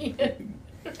 Donnie, and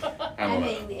I I don't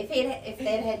mean, know. if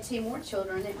they'd had 2 more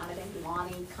children, it might have been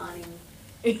Lonnie, Connie.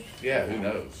 Yeah, who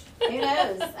knows? Who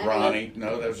knows? I mean, Ronnie.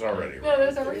 No, that was already No,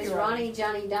 there's it already was Ronnie,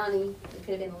 Johnny, Donnie. It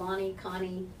could have been Lonnie,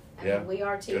 Connie. I Yeah, mean, we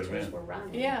are could have teachers. been. We're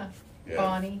Ronnie. Yeah, Yeah.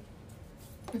 Bonnie.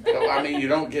 No, I mean, you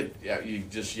don't get, yeah, you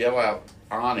just yell out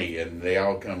Ani and they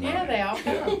all come Yeah, running. they all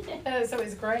come. So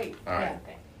it's great. All right.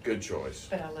 Yeah. Good choice.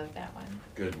 But I love that one.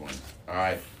 Good one. All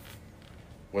right.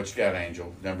 What you got,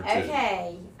 Angel? Number 2.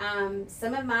 Okay.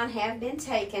 Some of mine have been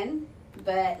taken,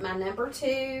 but my number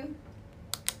two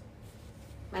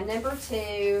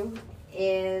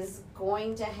is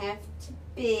going to have to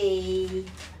be.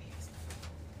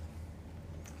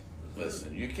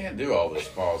 Listen, you can't do all this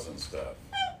pause and stuff.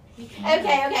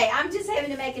 Okay. I'm just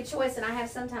having to make a choice, and I have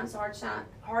sometimes hard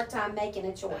time making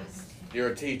a choice. You're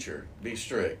a teacher. Be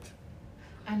strict.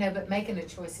 I know, but making a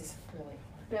choice is really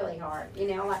hard. Really hard. You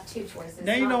know, I like 2 choices.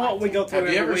 Now you not know what like we 10. go through Have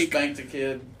you every ever week. spanked a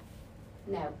kid?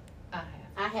 No, I have.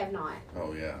 I have not.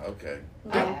 Oh, yeah. Okay.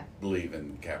 No. I believe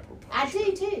in capital I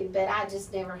punishment. do too, but I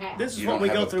just never have. This is You what don't we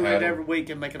have go a through paddle? every week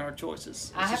in making our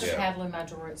choices. I have Yeah. a paddle in my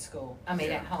drawer at school. I mean,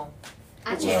 Yeah. at home.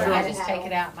 I Well, never I had a just paddle.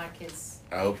 take it out my kids.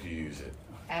 I hope you use it.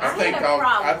 I Absolutely. had a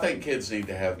problem. I think kids need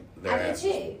to have their I do asses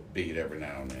too. beat every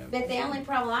now and then. But the only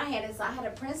problem I had is I had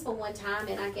a principal one time,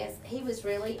 and I guess he was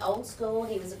really old school.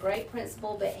 He was a great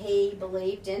principal, but he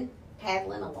believed in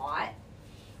paddling a lot.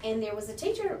 And there was a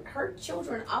teacher, her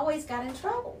children always got in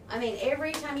trouble. I mean,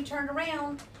 every time he turned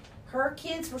around, her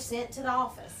kids were sent to the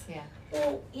office. Yeah.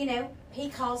 Well, you know, he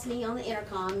calls me on the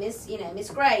intercom, Miss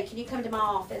Gray, can you come to my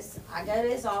office? I go to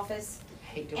his office.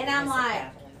 I hate doing And I'm this like,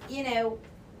 at paddling. You know,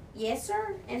 yes,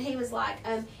 sir. And he was like,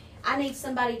 I need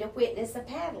somebody to witness the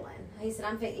paddling. He said,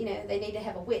 they need to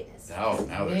have a witness. Now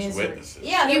there's Misery. witnesses.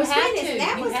 Yeah, there You was had witness. to.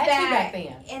 That You was had to back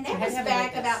then. and You that had was to have a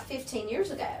back witness. about 15 years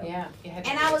ago. Yeah. You had to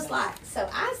And have I was a like, so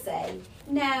I say,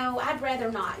 no, I'd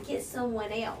rather not get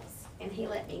someone else. And he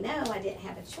let me know I didn't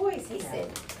have a choice. He Yeah.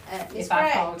 said, Miss If I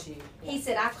Gray, called you. he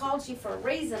said, I called you for a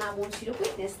reason. I want you to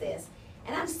witness this.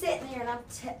 And I'm sitting there and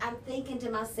I'm thinking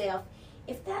to myself,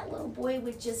 if that little boy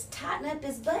would just tighten up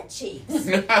his butt cheeks.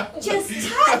 Just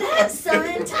tighten up,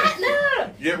 son, tighten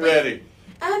up. Get ready.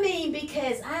 I mean,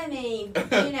 because, you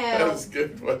that know, was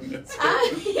good, wasn't it?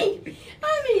 I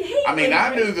I mean,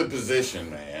 I knew the position,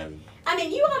 man. I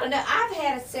mean, you ought to know. I've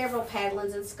had several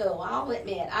paddlings in school. I'll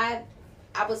admit, I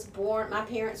was born. My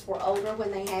parents were older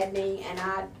when they had me, and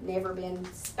I'd never been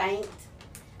spanked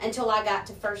until I got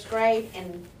to first grade,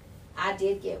 and I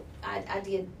did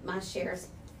my share of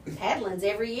paddlings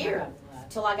every year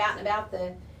till I got in about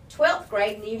the 12th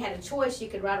grade, and you had a choice. You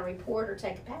could write a report or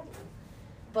take a paddling.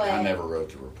 But I never wrote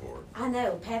the report. I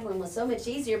know paddling was so much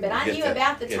easier, but I Get knew that-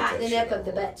 about the get that tightening shit up of over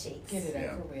the with. butt cheeks. Get it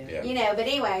Yeah, over with. yeah. You know, but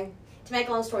anyway, to make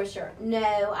a long story short,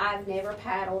 no, I've never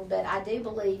paddled, but I do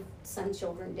believe some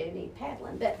children do need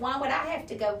paddling. But why would I have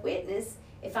to go witness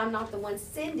if I'm not the one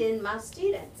sending my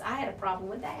students? I had a problem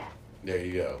with that. There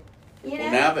you go. You know?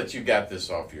 Well, now that you got this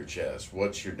off your chest,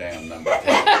 what's your damn number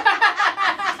 10?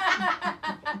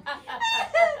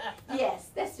 Yes,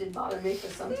 that's been bothering me for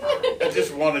some time. I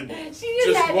just wanted She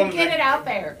just had to wanted get it out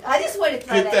there. I just wanted to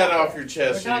throw get that out off there. your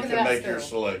chest We're so you talking can about make your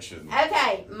school. selection.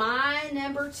 Okay, my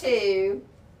number 2,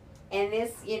 and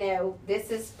this,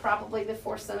 this is probably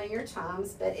before some of your times,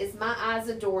 but is My Eyes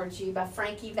Adored You by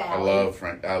Frankie I Valli. love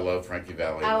Frankie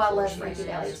Valli. Oh, I of love course. Frankie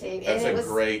Valli too. That's And it a was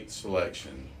great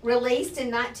selection. released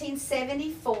in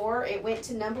 1974. It went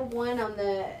to number 1 on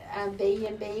the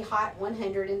B&B Hot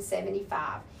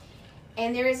 175.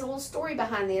 And there is a little story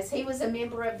behind this. He was a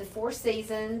member of the Four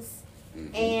Seasons,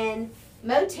 Mhm. and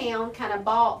Motown kind of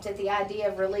balked at the idea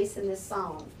of releasing this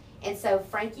song. And so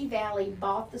Frankie Valli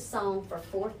bought the song for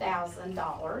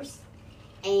 $4,000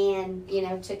 and,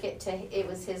 took it to, it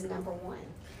was his number 1.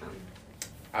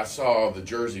 I saw the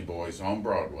Jersey Boys on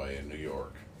Broadway in New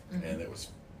York, Mm-hmm. and it was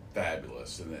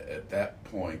fabulous. And at that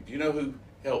point, do you know who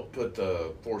helped put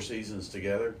the Four Seasons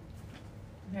together?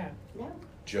 Yeah. No.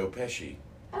 Joe Pesci.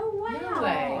 Oh, wow. No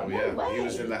way. Oh, No yeah. way. He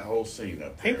was in that whole scene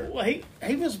up He, there. well,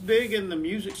 he was big in the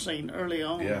music scene early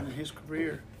on Yeah. in his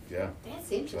career. Yeah. That's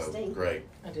So interesting. great.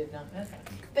 I did not know that.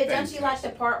 But don't you like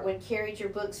Fantastic. the part when carried your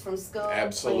books from school?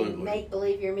 Absolutely. Playing Make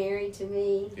Believe You're Married to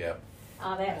Me. Yeah.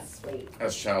 Oh, that's sweet.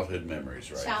 That's childhood memories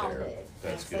right Childhood. there.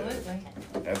 That's Absolutely.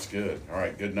 good. That's good. All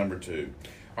right, good number 2.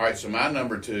 All right, so my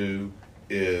number 2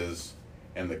 is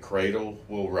And the Cradle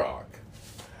Will Rock.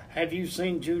 Have you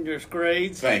seen Junior's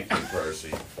grades? Thank you,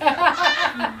 Percy.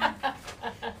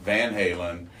 Van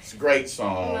Halen. It's a great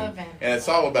song. Love Van And it's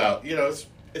all about,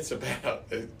 it's about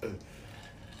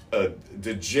a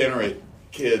degenerate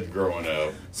kid growing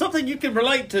up. Something you can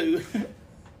relate to.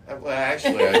 Well,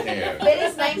 actually, I can. But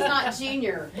his name's not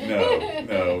Junior.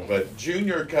 No, but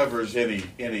Junior covers any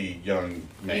young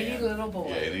man. Any little boy.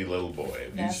 Yeah, any little boy. Have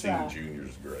you That's seen right.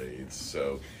 Junior's grades?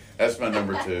 So that's my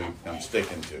number 2. I'm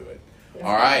sticking to it.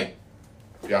 All right.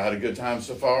 Y'all had a good time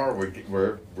so far?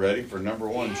 We're ready for number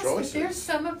 1 Yes, choices. but there's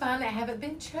some of mine that haven't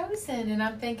been chosen, and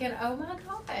I'm thinking, oh my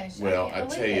gosh. Well, I can't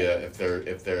tell believe you, it.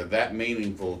 if they're that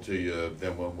meaningful to you,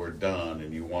 then when we're done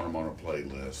and you want them on a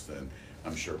playlist, then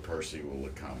I'm sure Percy will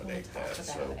accommodate We'll talk that. about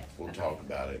So it. we'll talk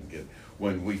about it and get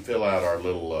when we fill out our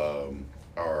little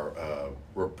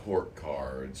report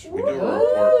cards. We do a Ooh,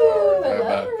 report card. I How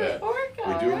love about a that? report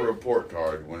We do a card. report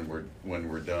card when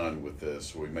we're done with this.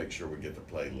 So we make sure we get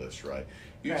the playlist right.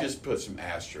 You Right. just put some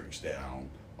asterisks down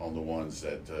on the ones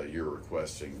that you're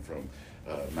requesting from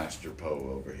Master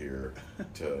Poe over here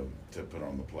to put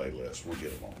on the playlist. We'll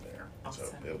get them on there. So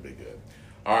Awesome. it'll be good.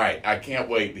 All right. I can't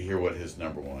wait to hear what his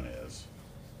number 1 is.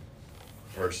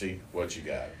 Percy, what you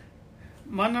got?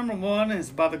 My number 1 is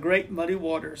by the great Muddy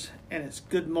Waters, and it's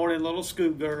Good Morning Little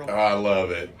Schoolgirl. Oh, I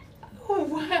love it. Oh,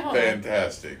 wow.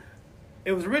 Fantastic.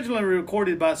 It was originally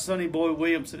recorded by Sonny Boy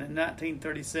Williamson in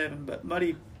 1937, but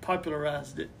Muddy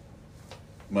popularized it.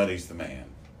 Muddy's the man.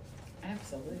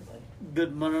 Absolutely.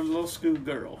 Good Morning Little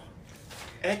Schoolgirl.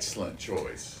 Excellent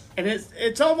choice. And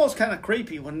it's almost kind of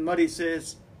creepy when Muddy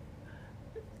says,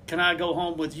 "Can I go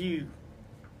home with you?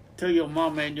 Tell your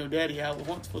mama and your daddy I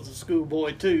once was a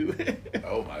schoolboy too."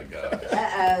 Oh my gosh.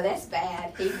 Uh-oh, that's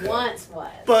bad. He once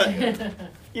was. But,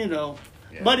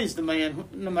 Yeah. Muddy's the man,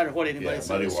 no matter what anybody Yeah, says.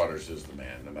 Muddy Waters is the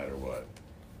man, no matter what.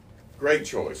 Great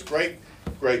choice.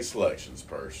 Great selections,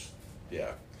 Purse.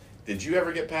 Yeah. Did you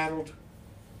ever get paddled?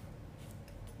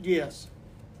 Yes.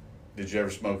 Did you ever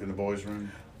smoke in the boys'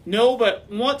 room? No, but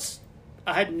once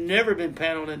I had never been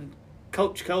paddled, and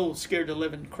Coach Cole scared the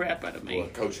living crap out of me. Well,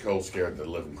 Coach Cole scared the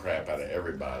living crap out of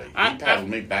everybody. He I- paddled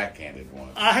me backhanded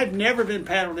once. I had never been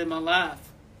paddled in my life.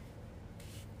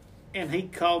 And he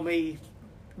called me,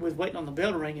 was waiting on the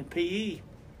bell to ring in PE,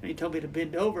 and he told me to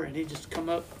bend over, and he just come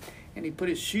up, and he put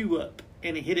his shoe up,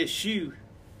 and he hit his shoe,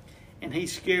 and he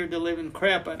scared the living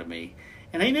crap out of me.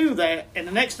 And he knew that, and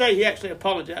the next day he actually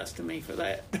apologized to me for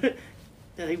that.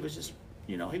 That he was just,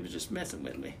 he was just messing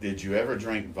with me. Did you ever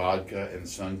drink vodka and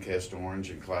sun-kissed orange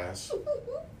in class?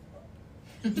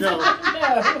 No. All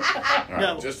right,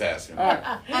 No. just asking.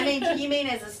 I mean, do you mean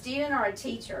as a student or a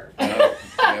teacher? No,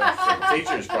 yeah, so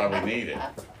teachers probably need it.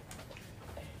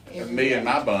 And me and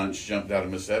my bunch jumped out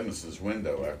of Miss Edmondson's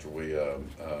window after we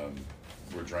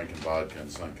were drinking vodka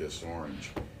and sun-kissed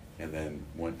orange, and then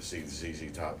went to see the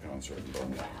ZZ Top concert in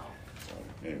Birmingham. So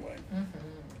anyway,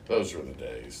 Those were the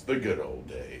days, the good old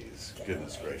days.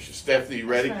 Goodness gracious. Stephanie, you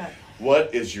ready? That's right.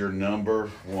 What is your number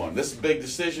one? This is a big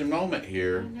decision moment I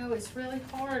here. know it's really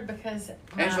hard because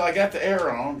Angela, I got the air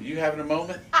on. You having a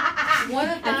moment? one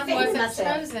of I'm them feeling wasn't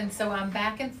myself. chosen, so I'm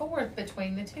back and forth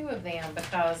between the two of them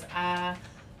because I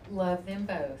love them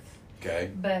both.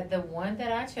 Okay. But the one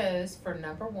that I chose for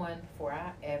number one before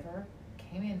I ever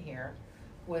came in here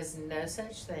was No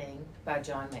Such Thing by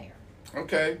John Mayer,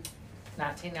 Okay.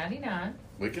 1999.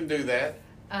 We can do that.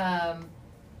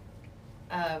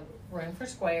 Room for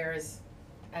Squares,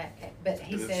 but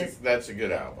he says, That's a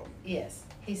good album. yes,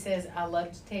 he says, I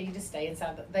love to tell you to stay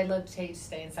inside, they love to tell you to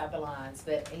stay inside the lines,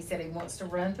 but he said he wants to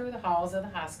run through the halls of the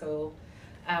high school.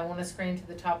 I want to scream to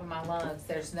the top of my lungs,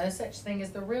 there's no such thing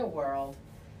as the real world,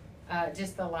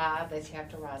 just the lie that you have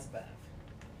to rise above.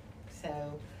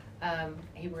 So,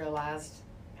 he realized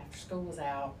after school was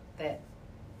out that,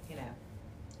 you know,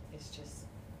 it's just,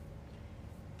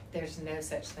 there's no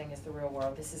such thing as the real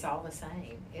world. This is all the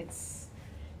same.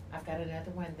 I've got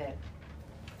another one that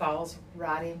falls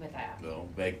right in with that. We'll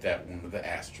make that one with the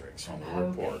asterisks on I'm the hoping.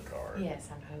 report card. Yes,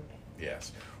 I'm hoping.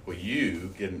 Yes. Well,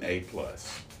 you get an A+.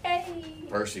 Yay!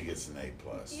 Percy gets an A+.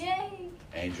 Yay!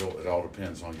 Angel, it all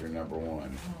depends on your number one.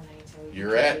 Come on, Angel. You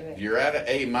You're can do at it. you're at an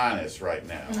A- right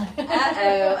now.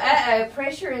 Uh-oh.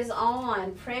 Pressure is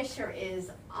on. Pressure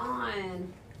is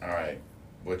on. All right.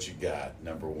 What you got?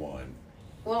 Number one.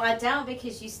 Well, I don't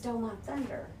because you stole my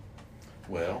thunder.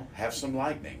 Well, have some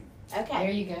lightning. There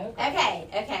Okay. you go.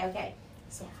 Okay.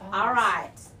 So fast. All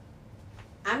right.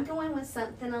 I'm going with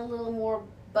something a little more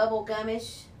bubble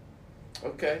gummish.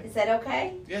 Okay. Is that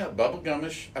okay? Yeah,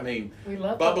 bubblegumish. I mean, We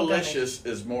love bubble bubblicious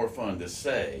is more fun to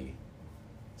say.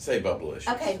 Say bubblicious.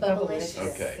 Okay, Bubblicious.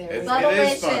 bubblicious. Okay. There It, we it go.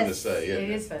 is fun to Bubblicious. say, It isn't it?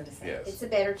 is fun to say. Yes. It's a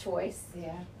better choice.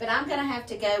 Yeah. But I'm going to have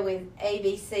to go with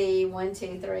ABC 1,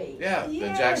 2, 3. Yeah, the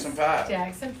Yes. Jackson 5.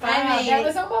 Jackson 5. I mean, that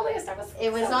was on my list. I was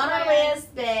It was so on glad. our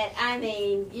list, but I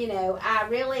mean, you know, I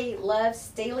really love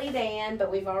Steely Dan,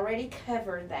 but we've already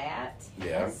covered that.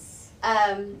 Yeah.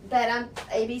 But I'm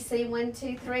ABC 1,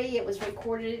 2, 3. It was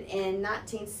recorded in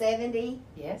 1970.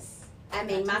 Yes. I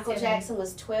mean, Michael 1970. Jackson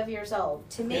was 12 years old.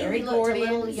 To me, Very he looked a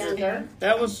little Gordians. younger.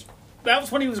 That was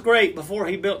when he was great, before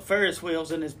he built Ferris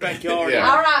wheels in his backyard. Yeah.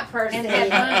 All right, Percy. And All had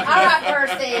monkeys. right, They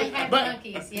Percy. had But-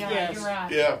 monkeys. Yeah, yes. you're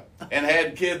right. Yeah. And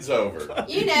had kids over.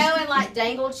 You know, and like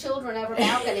dangled children over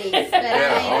balconies. But Yeah,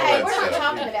 I mean, all hey, that we're not stuff.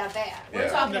 talking about that. We're Yeah.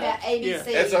 talking about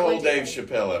ABC. That's a whole 1, 2, Dave 3.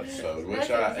 Chappelle episode, which That's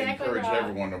I exactly encourage right.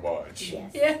 everyone to watch.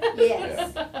 Yes. Yeah.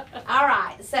 Yes. All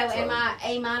right. So, am So-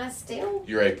 I A- still?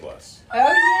 You're A+.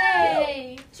 Oh,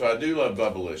 yay. So I do love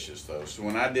Bubblicious, though. So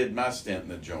when I did my stint in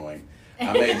the joint,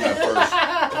 I made my first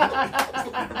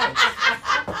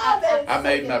I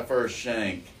made my first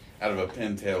shank out of a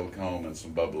pintail comb and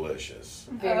some Bubblicious.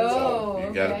 Oh, So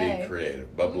you got to okay. be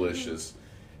creative. Bubblicious,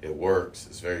 it works.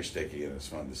 It's very sticky and it's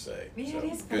fun to say. Yeah, so it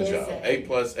is good fun to job. say.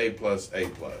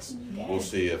 A+. We'll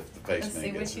see if the Let's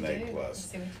see pacemaker what gets you an do. A+. Let's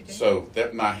see what you do. So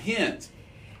that my hint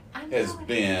I know has it.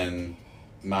 been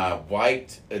my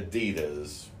white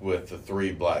Adidas with the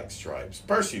 3 black stripes.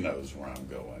 Percy knows where I'm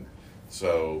going.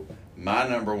 So my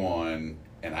number one,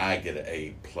 and I get an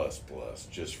A++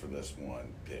 just for this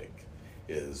one pick,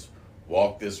 is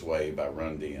Walk This Way by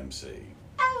Run DMC.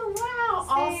 Oh, wow.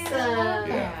 Awesome.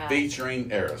 Yeah. Featuring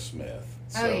Aerosmith.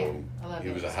 Oh, So yeah. I love he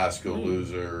was a Aerosmith. high school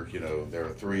loser. You know, there were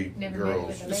 3 Never met girls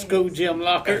with a The lady. school gym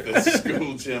locker. at the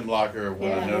school gym locker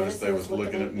when I Yeah, noticed they Aerosmith was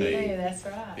looking at me. Yeah, that's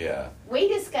right. Yeah. We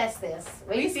discussed this.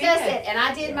 We We discussed did. it, and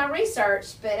I did Yeah. my research.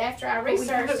 But after I we thought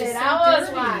researched it was it, so I was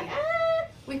dirty. like,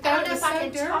 We I thought don't it know was if I so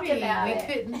can talk dirty. about We it.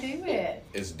 couldn't do it.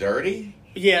 It's dirty?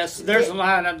 Yes, there's a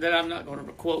line that I'm not going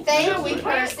to quote. thank now, you, but-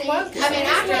 Percy. Well, I mean,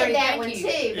 I Dirty, read that thank one you. too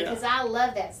Yeah. because I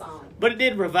love that song. But it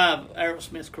did revive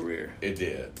Aerosmith's career. It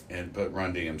did, and put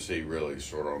Run DMC really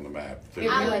sort of on the map It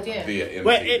really did. via MTV.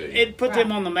 Well, it put them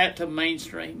Right. on the map to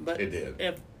mainstream, but It did.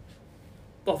 if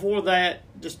before that,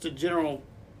 just the general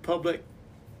public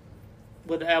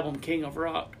with the album King of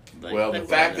Rock. Well, the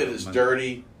fact that it's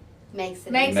dirty, Makes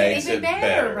it. Makes Makes it even it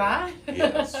better, better. right?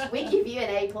 yes, We give you an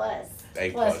A+.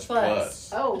 A++. Plus,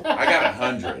 plus. Oh. I got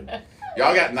 100.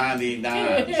 Y'all got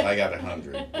 99s. I got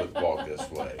 100 with Walk This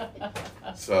Way.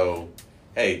 So,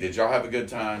 hey, did y'all have a good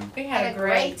time? We had Had a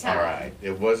great time. All right.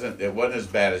 It wasn't as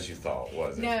bad as you thought,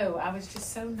 was it? No, I was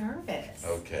just so nervous.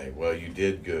 Okay. Well, you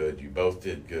did good. You both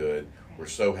did good. We're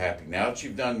so happy. Now that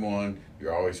you've done one,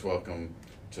 you're always welcome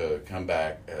to come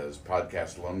back as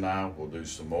podcast alumni. We'll do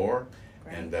some more.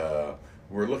 Great. And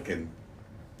we're looking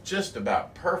just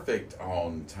about perfect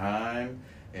on time.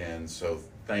 And so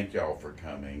thank y'all for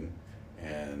coming.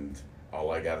 And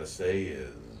all I got to say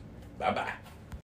is bye-bye.